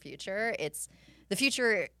is your future. It's the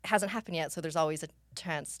future hasn't happened yet, so there's always a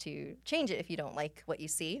chance to change it if you don't like what you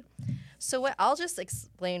see. So I'll just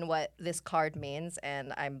explain what this card means,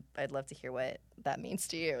 and I'd love to hear what that means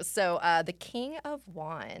to you. So the King of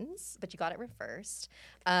Wands, but you got it reversed.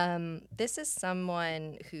 This is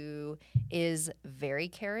someone who is very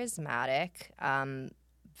charismatic,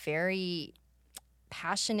 very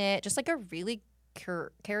passionate, just like a really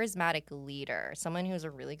charismatic leader, someone who's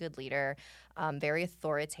a really good leader, very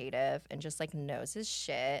authoritative, and just like knows his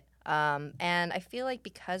shit. And I feel like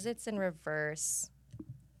because it's in reverse,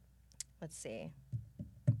 let's see.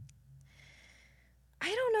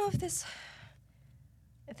 I don't know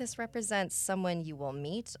if this represents someone you will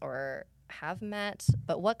meet or have met,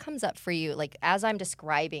 but what comes up for you, like as I'm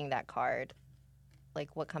describing that card,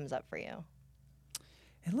 like what comes up for you?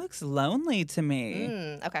 It looks lonely to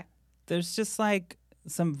me. Okay. There's just like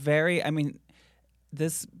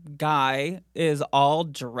this guy is all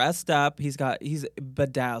dressed up. He's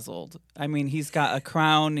bedazzled. I mean, he's got a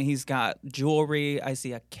crown, he's got jewelry, I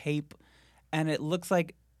see a cape, and it looks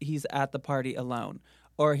like he's at the party alone.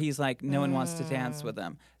 Or he's like, no one wants to dance with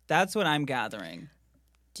him. That's what I'm gathering.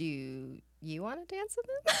 Do you want to dance with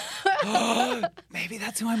him? Maybe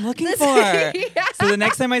that's who I'm looking for. Yeah. So the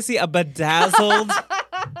next time I see a bedazzled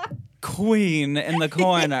queen in the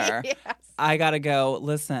corner, Yes. I gotta go,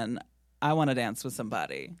 listen, I want to dance with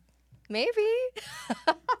somebody. Maybe.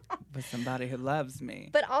 With somebody who loves me.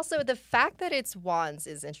 But also the fact that it's wands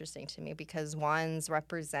is interesting to me because wands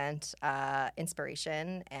represent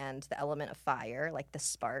inspiration and the element of fire, like the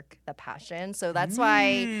spark, the passion. So that's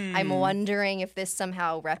why I'm wondering if this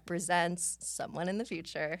somehow represents someone in the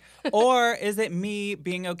future. Or is it me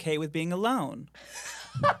being okay with being alone?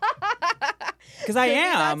 Because I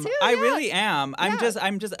am. I really am.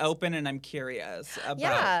 I'm just open and I'm curious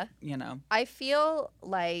about, you know. I feel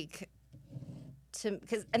like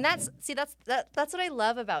that's what I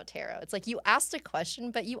love about tarot. It's like you asked a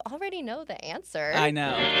question, but you already know the answer. I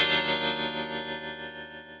know.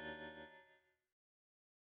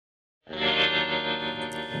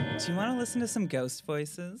 Do you want to listen to some ghost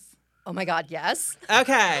voices? Oh my God, yes.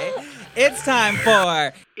 Okay, it's time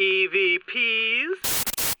for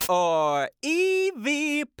EVPs or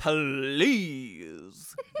EV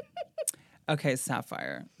Please. Okay,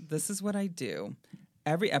 Sapphire, this is what I do.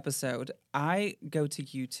 Every episode, I go to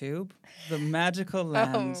YouTube, the magical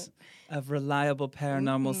land of reliable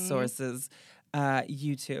paranormal sources,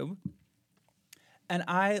 YouTube, and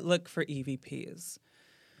I look for EVPs.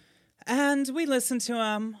 And we listen to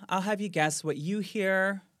them. I'll have you guess what you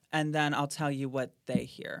hear, and then I'll tell you what they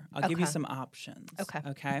hear. I'll give you some options.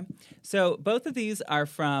 Okay? So both of these are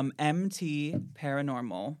from MT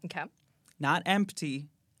Paranormal. Okay. Not empty,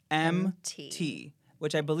 MT,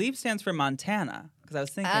 which I believe stands for Montana. Because I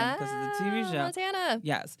was thinking, because of the TV show. Montana.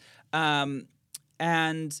 Yes. And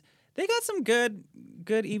they got some good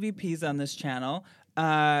EVPs on this channel.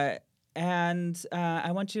 And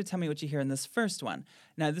I want you to tell me what you hear in this first one.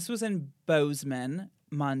 Now, this was in Bozeman,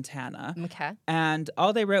 Montana. Okay. And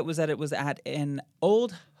all they wrote was that it was at an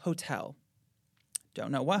old hotel.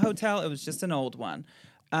 Don't know what hotel. It was just an old one.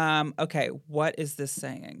 Okay, what is this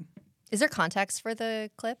saying? Is there context for the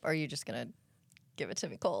clip, or are you just going to give it to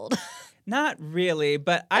me cold? Not really,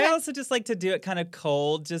 but I also just like to do it kind of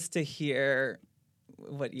cold just to hear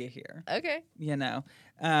what you hear. Okay. You know?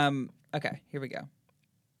 Okay, here we go.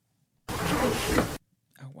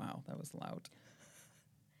 Oh, wow, that was loud.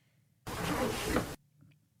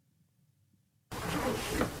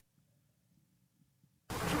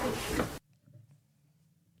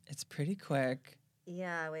 It's pretty quick.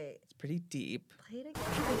 Yeah, wait. It's pretty deep. Play it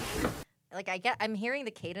again. Like I'm hearing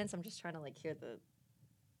the cadence. I'm just trying to like hear the.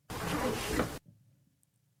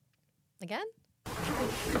 Again?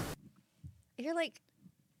 You're like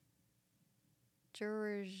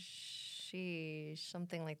Jersey,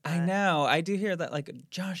 something like that. I know. I do hear that, like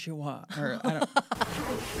Joshua, or I don't.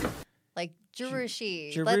 Like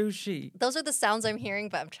Jerushi. Jerushi. Those are the sounds I'm hearing,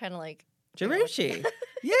 but I'm trying to like. Jerushi.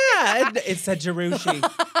 Yeah, it said Jerusha.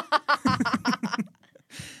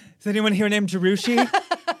 Is anyone here named Jerusha?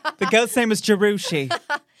 The goat's name is Jerusha.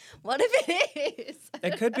 What if it is?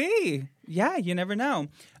 It could be. Yeah, you never know.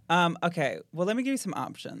 Okay, well, let me give you some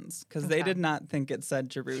options because they did not think it said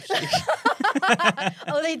Jerusha.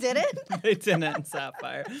 Oh, they didn't? They didn't,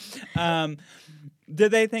 Sapphire.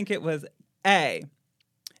 Did they think it was A,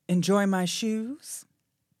 enjoy my shoes?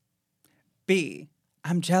 B,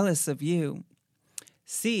 I'm jealous of you.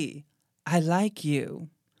 C, I like you.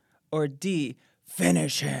 Or D,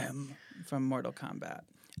 finish him from Mortal Kombat.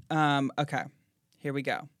 Okay, here we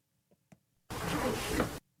go.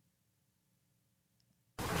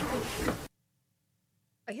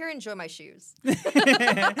 I hear enjoy my shoes.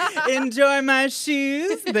 Enjoy my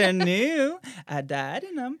shoes. They're new. I died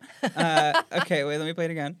in them. Okay, wait, let me play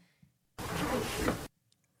it again.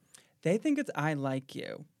 They think it's I like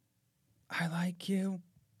you. I like you.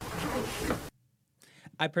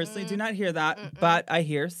 I personally do not hear that, but I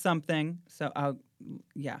hear something. So,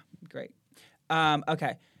 yeah, great.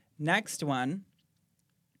 Okay, next one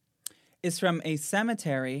is from a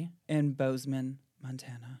cemetery in Bozeman,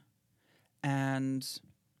 Montana. And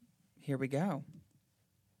here we go.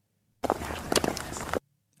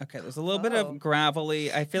 Okay, there's a little bit of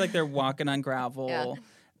gravelly. I feel like they're walking on gravel.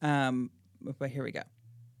 Yeah. But here we go.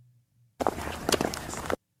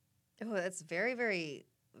 Oh, that's very, very,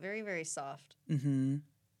 very, very soft. Mm-hmm.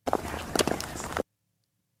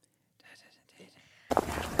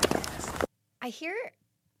 I hear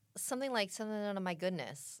something like something out of my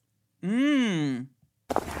goodness. Oh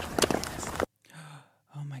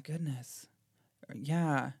my goodness.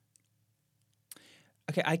 Yeah.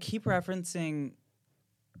 Okay, I keep referencing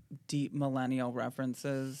deep millennial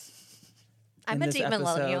references. I'm a deep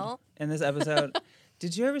millennial. In this episode.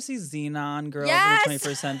 Did you ever see Xenon Girls Yes! of the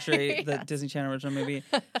 21st Century, the Yes. Disney Channel original movie?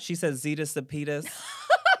 She says Zetus the Petus.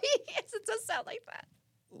 Yes, it does sound like that.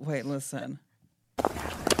 Wait, listen.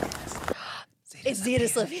 It's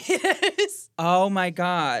Zetus Lapidus. Oh my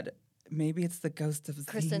God. Maybe it's the ghost of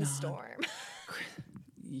Kristen Xenon. Storm.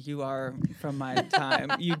 You are from my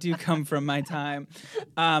time. You do come from my time.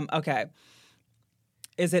 Okay.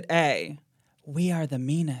 Is it A, we are the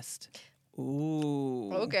meanest?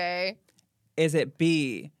 Ooh. Okay. Is it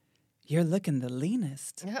B, you're looking the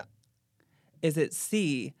leanest? Yeah. Is it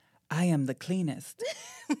C, I am the cleanest?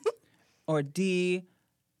 Or D,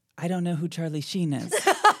 I don't know who Charlie Sheen is.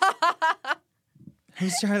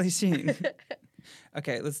 Who's Charlie Sheen?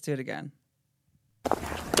 Okay, let's do it again. I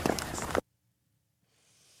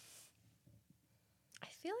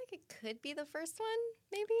feel like it could be the first one,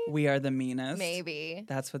 maybe? We are the meanest. Maybe.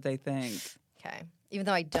 That's what they think. Okay. Even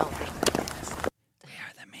though I don't think. We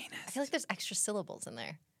are the meanest. I feel like there's extra syllables in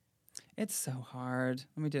there. It's so hard.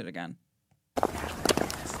 Let me do it again.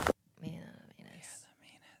 Meanest.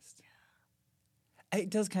 It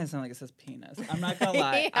does kind of sound like it says penis. I'm not gonna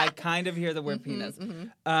lie. Yeah. I kind of hear the word penis.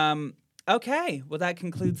 Okay, well that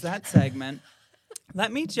concludes that segment.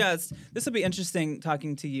 Let me this will be interesting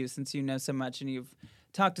talking to you since you know so much and you've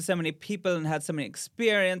talked to so many people and had so many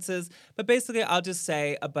experiences. But basically I'll just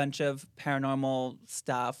say a bunch of paranormal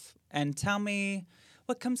stuff and tell me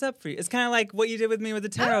what comes up for you. It's kind of like what you did with me with the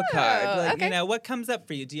tarot card. Like, okay. you know, what comes up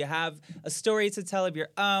for you? Do you have a story to tell of your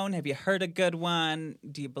own? Have you heard a good one?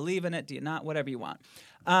 Do you believe in it? Do you not? Whatever you want.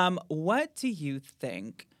 What do you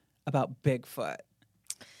think about Bigfoot?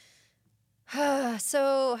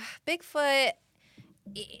 So, Bigfoot,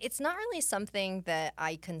 it's not really something that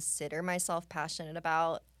I consider myself passionate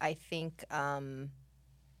about. I think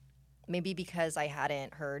maybe because I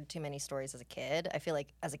hadn't heard too many stories as a kid. I feel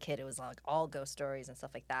like as a kid it was like all ghost stories and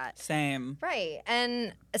stuff like that. Same. Right.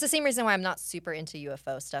 And it's the same reason why I'm not super into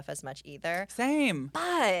UFO stuff as much either. Same.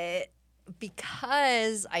 But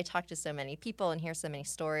because I talk to so many people and hear so many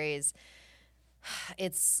stories,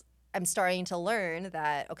 I'm starting to learn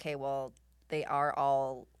that, okay, well, they are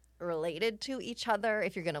all related to each other.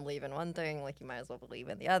 If you're going to believe in one thing, like you might as well believe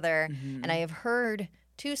in the other. Mm-hmm. And I have heard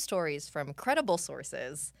 2 stories from credible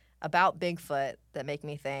sources about Bigfoot that make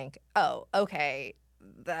me think, oh, okay,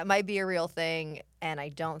 that might be a real thing. And I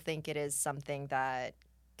don't think it is something that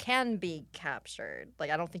can be captured.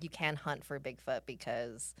 Like, I don't think you can hunt for Bigfoot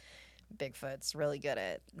because Bigfoot's really good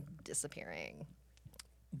at disappearing.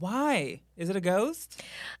 Why? Is it a ghost?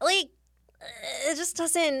 Like, it just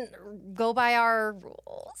doesn't go by our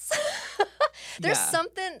rules. There's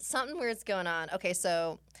something weird's going on. Okay,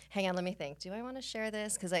 so hang on, let me think. Do I want to share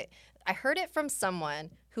this? Because I heard it from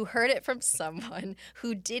someone who heard it from someone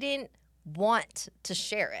who didn't want to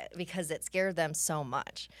share it because it scared them so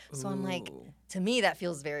much. So I'm like, Ooh. to me, that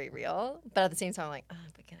feels very real. But at the same time, I'm like, oh,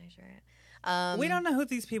 but can I share it? We don't know who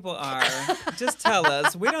these people are. Just tell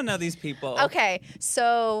us. We don't know these people. Okay,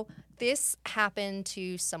 so this happened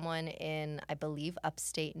to someone in, I believe,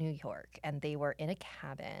 upstate New York, and they were in a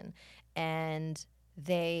cabin, and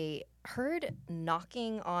they heard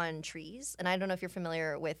knocking on trees. And I don't know if you're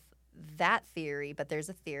familiar with that theory, but there's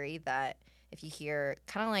a theory that if you hear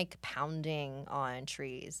kind of like pounding on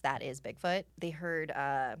trees, that is Bigfoot. They heard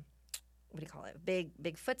what do you call it?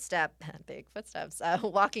 Big footsteps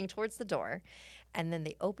walking towards the door, and then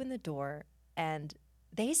they opened the door, and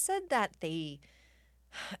they said that they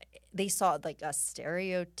saw like a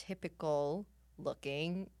stereotypical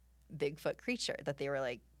looking Bigfoot creature, that they were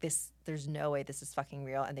like, there's no way this is fucking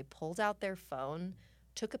real, and they pulled out their phone,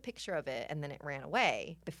 took a picture of it, and then it ran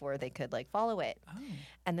away before they could like follow it. Oh.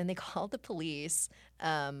 And then they called the police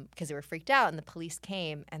because they were freaked out, and the police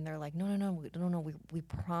came, and they're like, no, we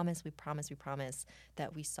promise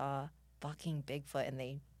that we saw fucking Bigfoot. And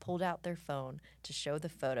they pulled out their phone to show the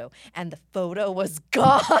photo, and the photo was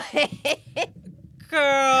gone.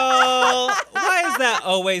 Girl, why is that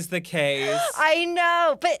always the case? I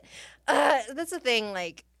know, but that's the thing.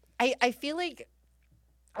 Like, I feel like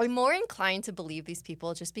I'm more inclined to believe these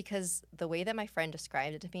people just because the way that my friend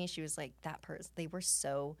described it to me, she was like, that person, they were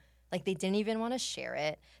so, like, they didn't even want to share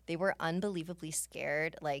it. They were unbelievably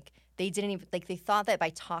scared. Like, they didn't even, like, they thought that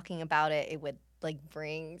by talking about it, it would, like,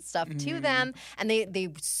 bring stuff to them. And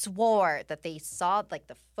they swore that they saw, like,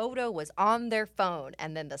 the photo was on their phone.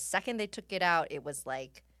 And then the second they took it out, it was,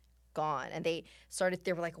 like, gone. And they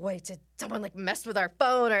were like, wait, did someone, like, mess with our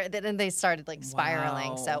phone? Or then they started, like,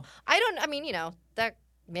 spiraling. Wow. So, that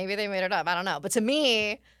maybe they made it up. I don't know. But to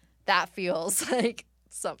me, that feels like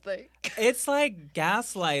something. It's like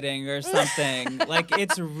gaslighting or something. Like,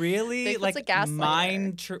 it's really Bigfoot's like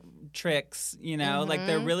mind tricks, you know? Like,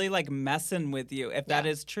 they're really like messing with you, if that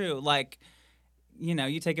is true. Like, you know,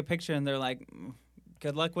 you take a picture and they're like,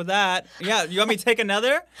 good luck with that. Yeah, you want me to take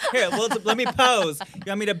another? Here, let me pose. You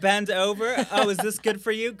want me to bend over? Oh, is this good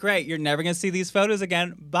for you? Great. You're never going to see these photos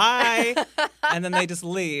again. Bye. And then they just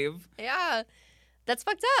leave. Yeah. That's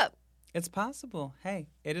fucked up. It's possible. Hey,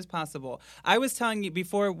 it is possible. I was telling you,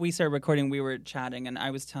 before we started recording, we were chatting, and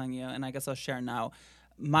I was telling you, and I guess I'll share now,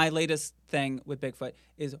 my latest thing with Bigfoot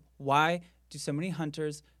is, why do so many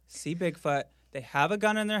hunters see Bigfoot? They have a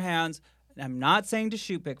gun in their hands. I'm not saying to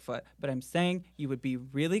shoot Bigfoot, but I'm saying you would be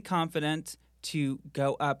really confident to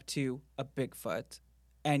go up to a Bigfoot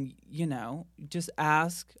and, you know, just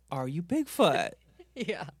ask, are you Bigfoot?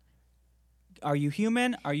 Yeah. Are you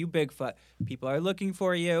human? Are you Bigfoot? People are looking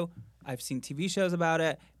for you. I've seen TV shows about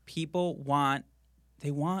it. People want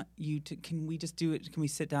you to, can we just do it? Can we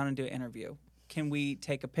sit down and do an interview? Can we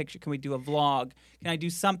take a picture? Can we do a vlog? Can I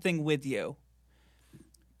do something with you?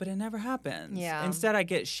 But it never happens. Yeah. Instead, I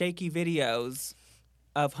get shaky videos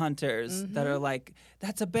of hunters that are like,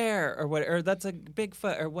 that's a bear or what, or that's a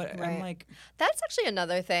Bigfoot or what. Right. I'm like, that's actually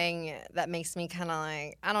another thing that makes me kind of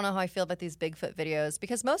like, I don't know how I feel about these Bigfoot videos,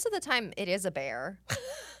 because most of the time it is a bear.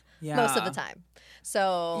 yeah. Most of the time.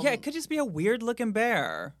 So yeah, it could just be a weird looking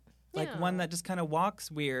bear. Like one that just kind of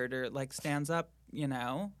walks weird or like stands up, you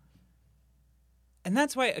know? And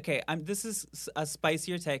that's why, okay, this is a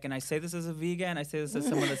spicier take, and I say this as a vegan, I say this as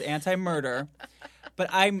someone that's anti-murder,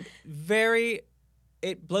 but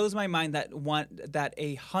it blows my mind that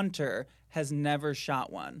a hunter has never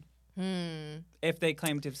shot one if they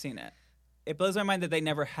claim to have seen it. It blows my mind that they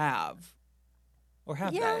never have. Or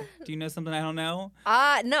have they? Do you know something I don't know?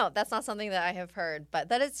 No, that's not something that I have heard, but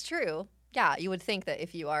that is true. Yeah, you would think that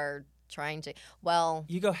if you are trying to, well...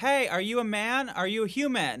 You go, hey, are you a man? Are you a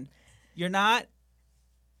human? You're not?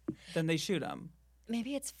 Then they shoot them.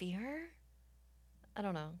 Maybe it's fear? I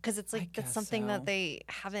don't know. Because it's like, that's something that they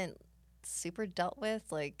haven't super dealt with.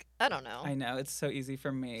 Like, I don't know. I know. It's so easy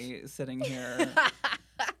for me sitting here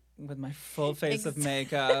with my full face of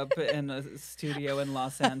makeup in a studio in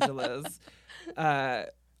Los Angeles.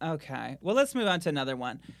 Okay. Well, let's move on to another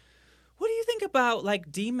one. What do you think about,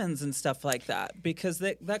 like, demons and stuff like that? Because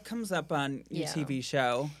that comes up on your TV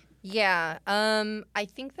show. Yeah. I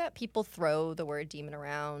think that people throw the word demon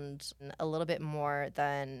around a little bit more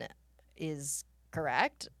than is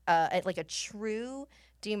correct. Like a true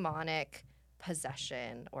demonic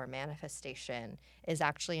possession or manifestation is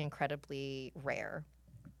actually incredibly rare.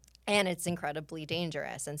 And it's incredibly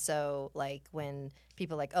dangerous. And so, like, when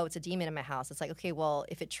people are like, oh, it's a demon in my house, it's like, okay, well,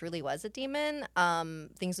 if it truly was a demon,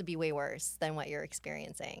 things would be way worse than what you're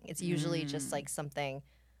experiencing. It's usually just, like, something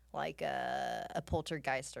like a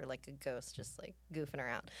poltergeist or, like, a ghost just, like, goofing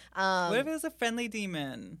around. What if it was a friendly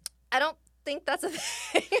demon? I don't think that's a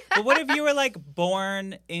thing. But what if you were, like,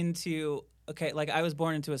 born into... Okay, like, I was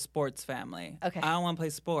born into a sports family. Okay. I don't want to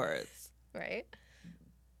play sports. Right?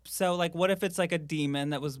 So, like, what if it's like a demon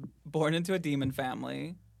that was born into a demon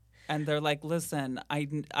family, and they're like, "Listen,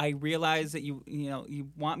 I realize that you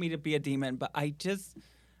want me to be a demon, but I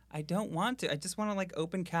don't want to. I just want to like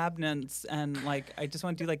open cabinets and like I just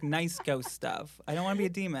want to do like nice ghost stuff. I don't want to be a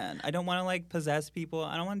demon. I don't want to like possess people.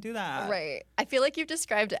 I don't want to do that." Right. I feel like you've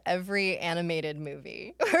described every animated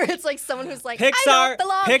movie where it's like someone who's like, Pixar, I don't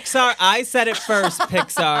belong. Pixar. I said it first,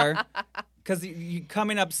 Pixar. Because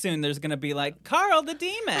coming up soon, there's gonna be like Carl the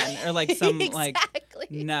demon or like some Exactly.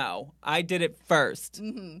 No, I did it first.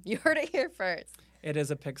 Mm-hmm. You heard it here first. It is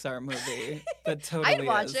a Pixar movie. That totally I'd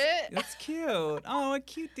watch is. it. It's cute. Oh, a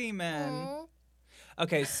cute demon. Aw.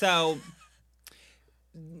 Okay, so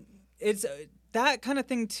it's that kind of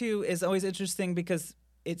thing too is always interesting because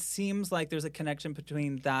it seems like there's a connection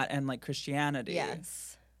between that and like Christianity.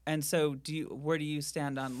 Yes. And so where do you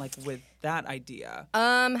stand on like with that idea?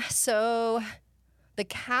 So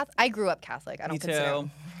I grew up Catholic. I don't Me consider too.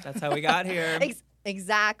 That's how we got here.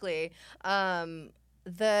 Exactly.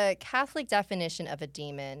 The Catholic definition of a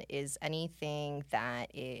demon is anything that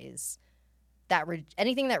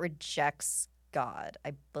anything that rejects God,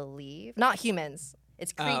 I believe. Not humans.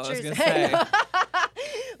 It's Oh, I was creatures. gonna say.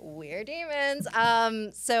 We're demons.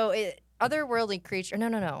 Otherworldly creature.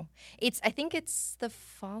 No. I think it's the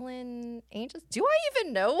fallen angels. Do I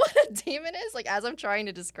even know what a demon is? Like as I'm trying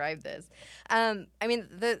to describe this. I mean,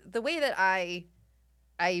 the way that I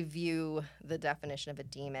view the definition of a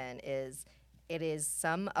demon is it is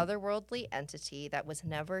some otherworldly entity that was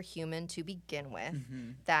never human to begin with,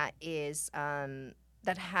 that is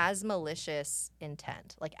that has malicious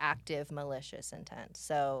intent, like active malicious intent.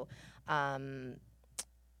 So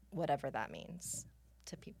whatever that means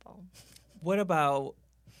to people. What about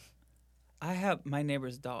I have my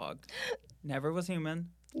neighbor's dog. Never was human.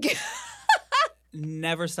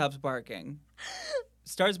 Never stops barking.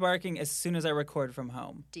 Starts barking as soon as I record from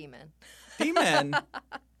home. Demon.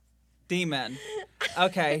 Demon.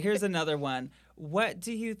 Okay, here's another one. What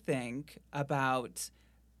do you think about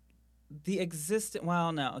the existence?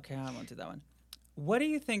 Well, no. Okay, I won't do that one. What do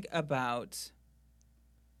you think about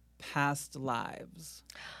past lives?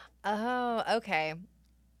 Oh, okay.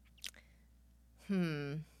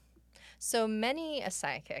 So many a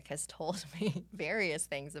psychic has told me various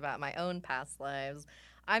things about my own past lives.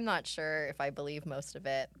 I'm not sure if I believe most of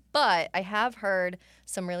it, but I have heard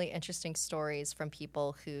some really interesting stories from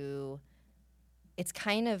people who it's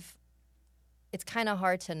kind of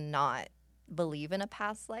hard to not believe in a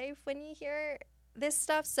past life when you hear this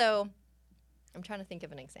stuff. So I'm trying to think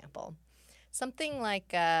of an example. Something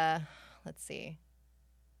like, let's see.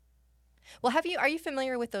 Well, are you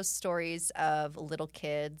familiar with those stories of little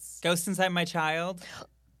kids? Ghost Inside My Child?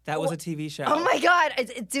 That was a TV show. Oh my God.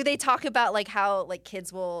 Do they talk about like how like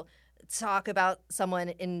kids will talk about someone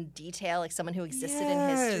in detail, like someone who existed in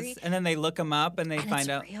history? And then they look them up and it's find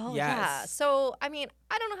out. Real? Yes. Yeah. So, I mean,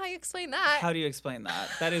 I don't know how you explain that. How do you explain that?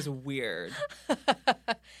 That is weird.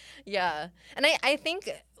 Yeah. And I think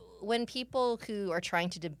when people who are trying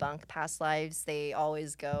to debunk past lives, they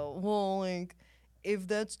always go, well, like, if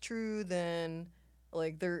that's true, then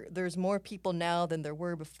like there's more people now than there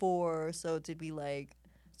were before. So did we like?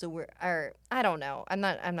 So I don't know. I'm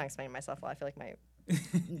not explaining myself well. I feel like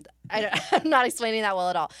I'm not explaining that well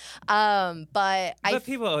at all. But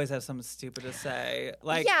people always have something stupid to say.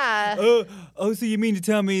 Like, yeah. Oh, so you mean to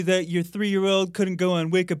tell me that your 3-year-old couldn't go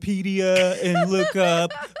on Wikipedia and look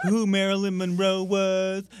up who Marilyn Monroe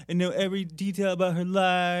was and know every detail about her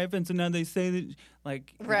life? And so now they say that,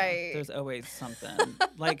 like, right. There's always something.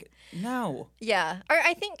 Like, no. Yeah. Or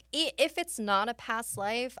I think if it's not a past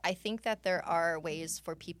life, I think that there are ways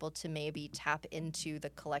for people to maybe tap into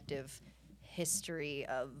the collective history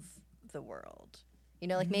of the world. You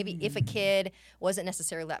know, like maybe if a kid wasn't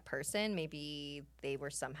necessarily that person, maybe they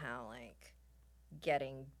were somehow like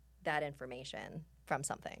getting that information from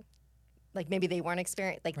something. Like maybe they weren't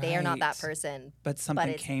experienced, like they are not that person. But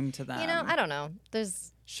something came to them. You know, I don't know.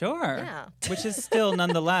 Sure. Yeah. Which is still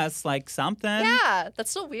nonetheless like something. Yeah,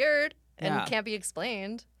 that's still weird and Yeah. can't be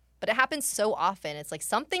explained. But it happens so often. It's like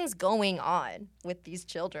something's going on with these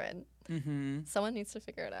children. Mm-hmm. Someone needs to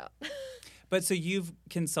figure it out. But so you've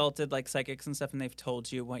consulted like psychics and stuff, and they've told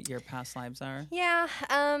you what your past lives are? Yeah.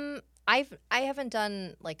 I haven't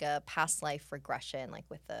done like a past life regression like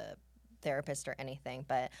with a therapist or anything,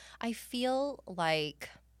 but I feel like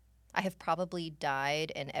I have probably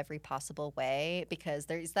died in every possible way because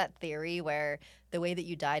there's that theory where the way that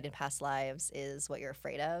you died in past lives is what you're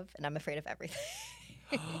afraid of, and I'm afraid of everything.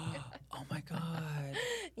 Oh my God.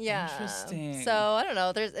 Yeah. Interesting. So I don't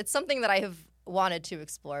know. It's something that I have wanted to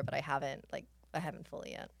explore, but I haven't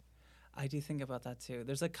fully yet. I do think about that too.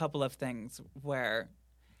 There's a couple of things where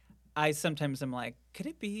I sometimes am like, could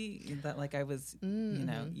it be that like I was,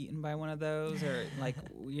 eaten by one of those, or like,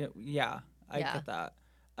 I get that.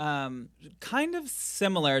 Kind of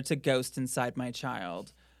similar to Ghost Inside My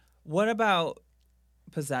Child. What about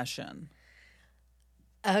possession?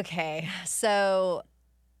 Okay, so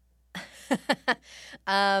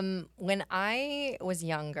when I was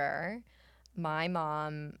younger, my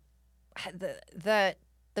mom, the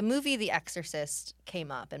movie The Exorcist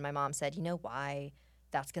came up, and my mom said, "You know why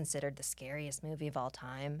that's considered the scariest movie of all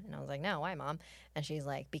time?" And I was like, "No, why, Mom?" And she's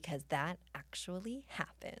like, "Because that actually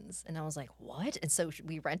happens." And I was like, "What?" And so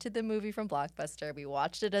we rented the movie from Blockbuster. We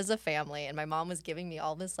watched it as a family, and my mom was giving me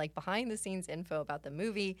all this like behind the scenes info about the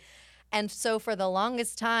movie. And so for the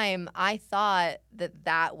longest time, I thought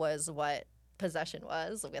that was what possession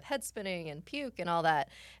was, with head spinning and puke and all that.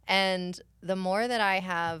 And the more that I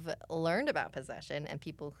have learned about possession and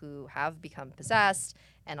people who have become possessed,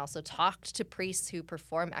 and also talked to priests who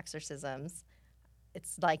perform exorcisms,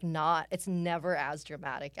 it's never as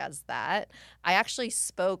dramatic as that. I actually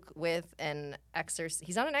spoke with an exorcist.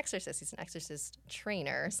 He's not an exorcist. He's an exorcist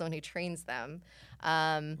trainer, someone who trains them.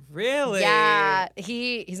 Really? Yeah.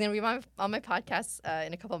 He's going to be on my podcast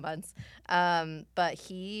in a couple of months. But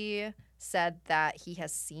he said that he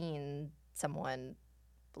has seen someone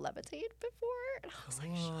levitate before. And I was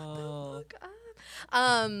like, shut the fuck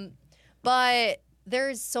up. But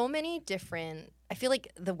there's so many different, I feel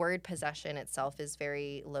like the word possession itself is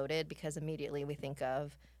very loaded because immediately we think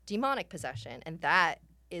of demonic possession, and that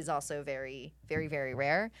is also very, very, very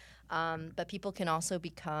rare. But people can also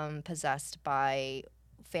become possessed by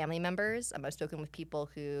family members. I've spoken with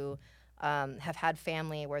people who have had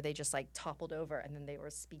family where they just like toppled over and then they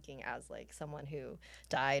were speaking as like someone who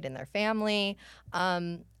died in their family.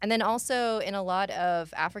 And then also in a lot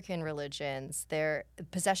of African religions, their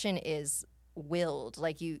possession is willed.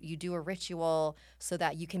 Like you do a ritual so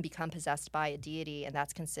that you can become possessed by a deity, and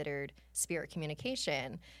that's considered spirit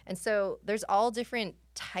communication. And so there's all different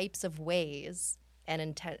types of ways and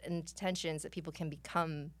intentions that people can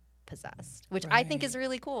become possessed, which I think is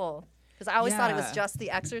really cool. Because I always thought it was just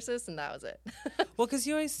The Exorcist, and that was it. Well, because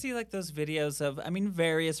you always see like those videos of,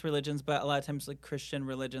 various religions, but a lot of times like Christian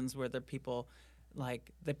religions where the people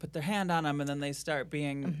like they put their hand on them and then they start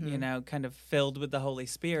being, kind of filled with the Holy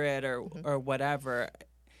Spirit or whatever.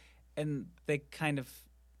 And they kind of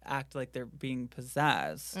act like they're being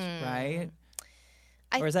possessed, right?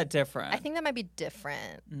 Or is that different? I think that might be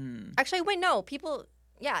different. Actually, wait, no. People...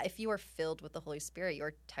 Yeah, if you are filled with the Holy Spirit,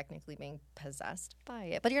 you're technically being possessed by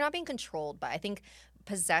it. But you're not being controlled by it. I think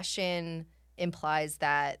possession implies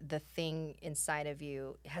that the thing inside of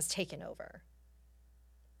you has taken over.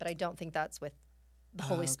 But I don't think that's with the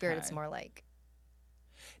Holy Spirit. It's more like...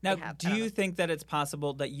 Now, do you think that it's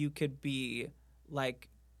possible that you could be, like,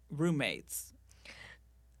 roommates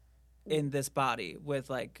in this body with,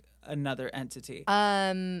 like, another entity?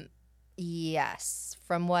 Yes,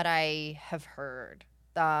 from what I have heard.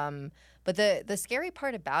 But the scary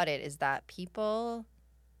part about it is that people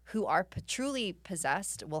who are truly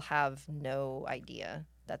possessed will have no idea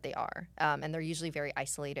that they are. And they're usually very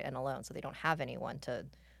isolated and alone, so they don't have anyone to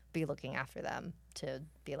be looking after them, to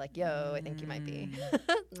be like, yo, I think you might be.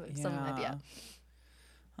 Some idea.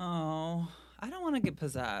 Oh, I don't want to get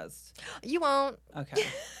possessed. You won't. Okay.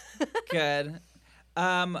 Good.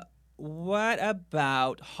 What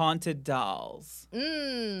about haunted dolls?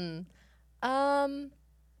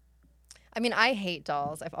 I hate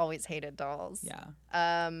dolls. I've always hated dolls. Yeah.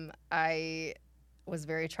 I was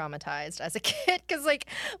very traumatized as a kid because, like,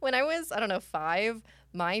 when I was, 5,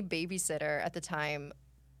 my babysitter at the time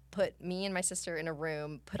put me and my sister in a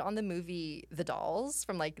room, put on the movie The Dolls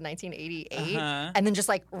from, like, 1988, and then just,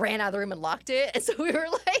 like, ran out of the room and locked it. And so we were,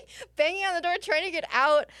 like, banging on the door trying to get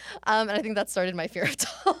out. And I think that started my fear of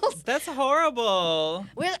dolls. That's horrible.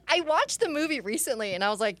 Well, I watched the movie recently, and I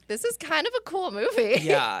was like, this is kind of a cool movie.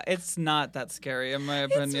 Yeah, it's not that scary, in my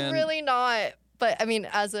opinion. It's really not. But,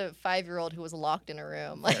 as a 5-year-old who was locked in a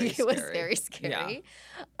room, like, it was very scary.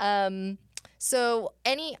 Yeah. So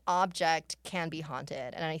any object can be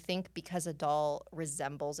haunted. And I think because a doll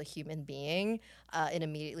resembles a human being, it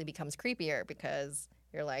immediately becomes creepier because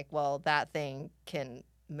you're like, well, that thing can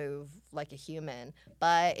move like a human.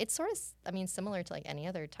 But it's sort of, similar to like any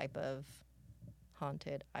other type of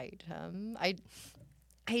haunted item. I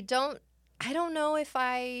don't know if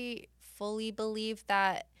I fully believe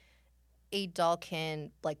that a doll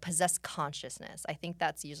can like possess consciousness. I think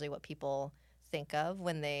that's usually what people think of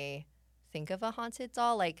when they think of a haunted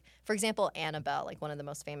doll. Like, for example, Annabelle, like one of the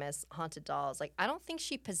most famous haunted dolls. Like, I don't think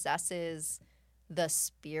she possesses the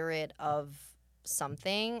spirit of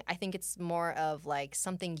something. I think it's more of like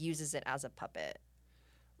something uses it as a puppet.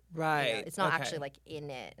 Right. You know? It's not okay. actually like in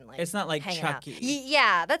it and like It's not like hanging out. Chucky.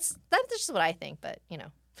 Yeah, that's just what I think. But you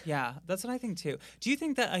know, Yeah, that's what I think too. Do you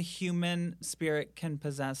think that a human spirit can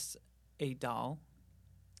possess a doll?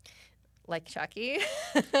 like Chucky.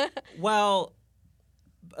 Well,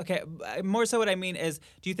 okay, more so what I mean is,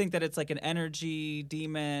 do you think that it's like an energy,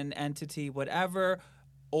 demon, entity, whatever,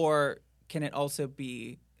 or can it also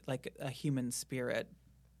be like a human spirit?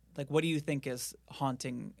 Like, what do you think is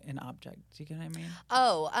haunting an object? Do you get what I mean?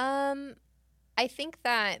 Oh, I think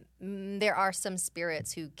that there are some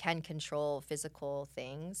spirits who can control physical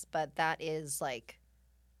things, but that is like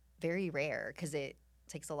very rare because it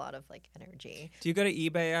takes a lot of like energy. Do you go to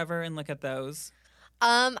eBay ever and look at those?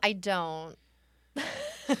 I don't.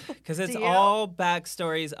 Because it's Do you? all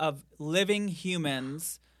backstories of living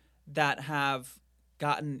humans that have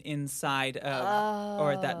gotten inside of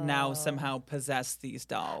or that now somehow possess these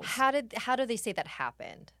dolls. How do they say that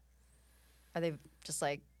happened? Are they just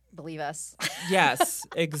like believe us? Yes,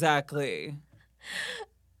 exactly.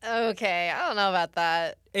 Okay, I don't know about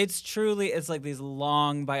that. It's like these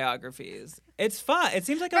long biographies. It's fun. It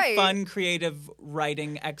seems like a Right. fun, creative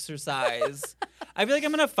writing exercise. I feel like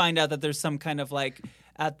I'm going to find out that there's some kind of like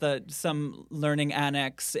at some learning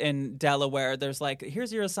annex in Delaware, there's like,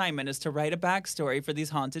 here's your assignment is to write a backstory for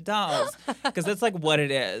these haunted dolls. Because that's like what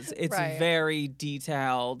it is. It's Right. very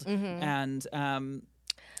detailed. And I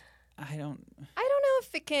don't know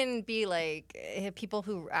if it can be like people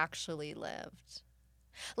who actually lived.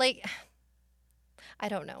 Like, I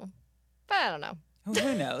don't know. But I don't know. who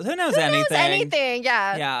knows? Who knows Who anything? knows anything?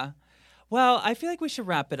 Yeah. Yeah. Well, I feel like we should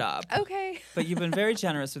wrap it up. Okay. But you've been very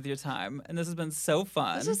generous with your time, and this has been so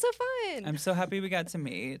fun. This was so fun. I'm so happy we got to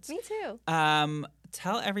meet. Me too.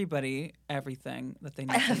 Tell everybody everything that they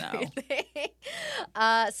need to know.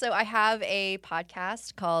 So I have a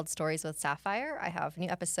podcast called Stories with Sapphire. I have new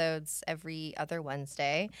episodes every other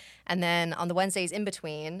Wednesday. And then on the Wednesdays in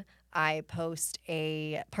between, I post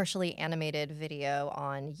a partially animated video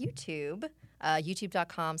on YouTube,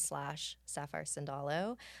 youtube.com/Sapphire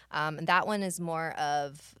Sandalo. And that one is more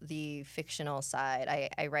of the fictional side.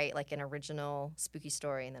 I write like an original spooky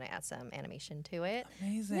story and then I add some animation to it.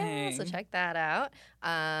 Amazing. Yeah, so check that out.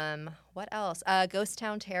 What else? Ghost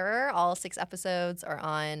Town Terror. All 6 episodes are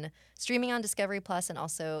on streaming on Discovery Plus and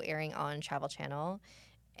also airing on Travel Channel.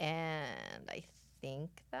 And I think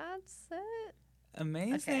that's it.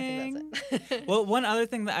 Amazing. Okay, I think that's it. Well, one other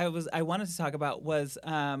thing that I wanted to talk about was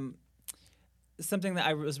something that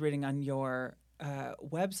I was reading on your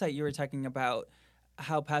website. You were talking about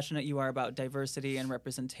how passionate you are about diversity and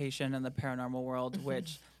representation in the paranormal world,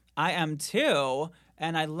 which I am too.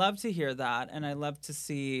 And I love to hear that. And I love to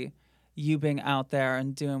see you being out there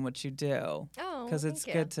and doing what you do. Oh, Because it's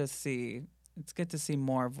thank you. good to see. It's good to see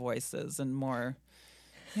more voices and more,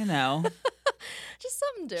 you know. Just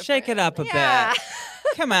something different. Shake it up a Yeah. bit.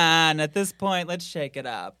 Come on, at this point, let's shake it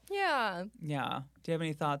up. Yeah. Yeah. Do you have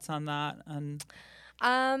any thoughts on that?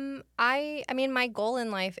 I mean, my goal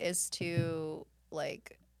in life is to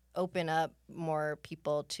like open up more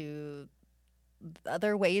people to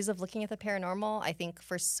other ways of looking at the paranormal. I think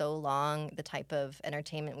for so long, the type of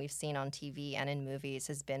entertainment we've seen on TV and in movies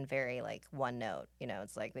has been very like one note. You know,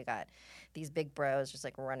 it's like we got these big bros just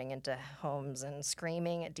like running into homes and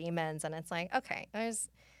screaming at demons, and it's like, okay, there's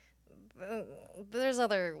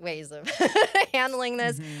other ways of handling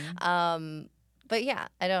this. But yeah,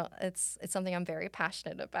 I don't. It's something I'm very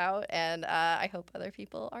passionate about, and I hope other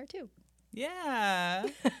people are too. Yeah.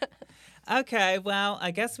 Okay, well,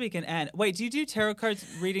 I guess we can end. Wait, do you do tarot cards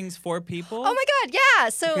readings for people? Oh my God, yeah.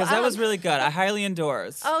 So Because that was really good. I highly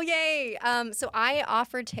endorse. Oh yay! So I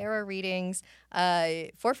offer tarot readings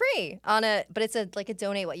for free but it's like a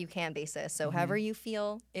donate what you can basis. So however you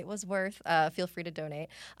feel it was worth, feel free to donate.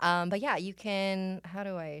 But yeah, you can. How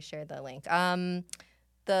do I share the link?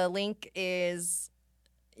 The link is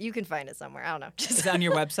you can find it somewhere. I don't know. Is it on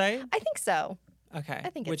your website? I think so. Okay. I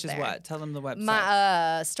think Which it's is there. what? Tell them the website. My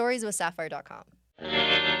storieswithsapphire.com.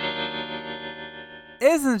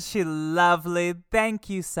 Isn't she lovely? Thank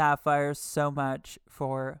you, Sapphire, so much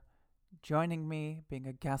for joining me, being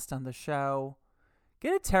a guest on the show.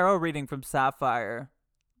 Get a tarot reading from Sapphire.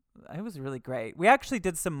 It was really great. We actually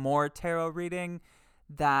did some more tarot reading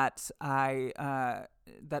that that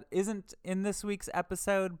isn't in this week's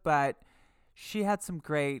episode, but she had some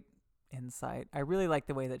great insight. I really like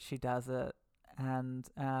the way that she does it, and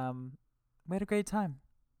we had a great time.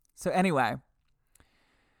 So anyway,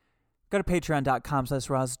 go to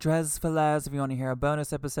patreon.com/RosDresfellas if you want to hear a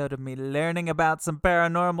bonus episode of me learning about some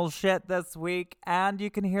paranormal shit this week. And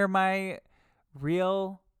you can hear my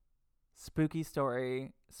real spooky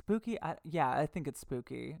story. Spooky? I think it's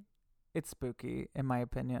spooky. It's spooky, in my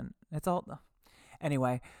opinion. It's all...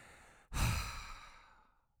 Anyway.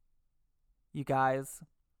 You guys,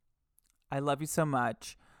 I love you so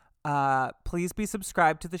much. Please be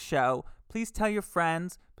subscribed to the show. Please tell your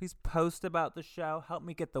friends. Please post about the show. Help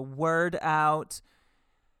me get the word out.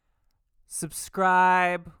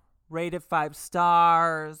 Subscribe. Rate it 5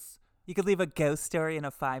 stars. You could leave a ghost story and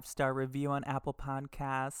a 5-star review on Apple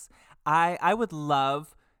Podcasts. I would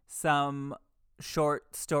love some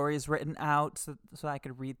short stories written out so I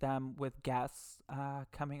could read them with guests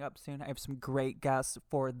coming up soon. I have some great guests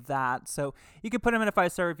for that. So you can put them in a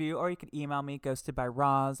 5-star review, or you can email me,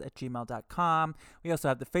 ghostedbyroz@gmail.com. We also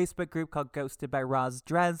have the Facebook group called Ghosted by Roz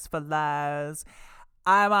Dresfeles.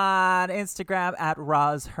 I'm on Instagram at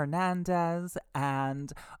Roz Hernandez,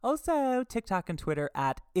 and also TikTok and Twitter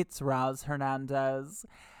at It's Roz Hernandez.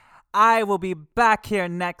 I will be back here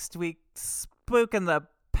next week spooking the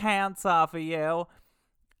pants off of you.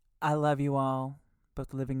 I love you all,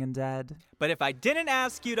 both living and dead. But if I didn't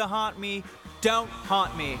ask you to haunt me, don't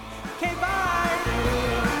haunt me. Okay, bye!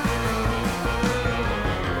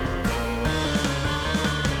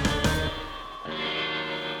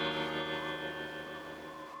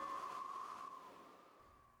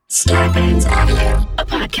 Starburns Audio.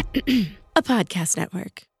 A podcast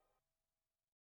network.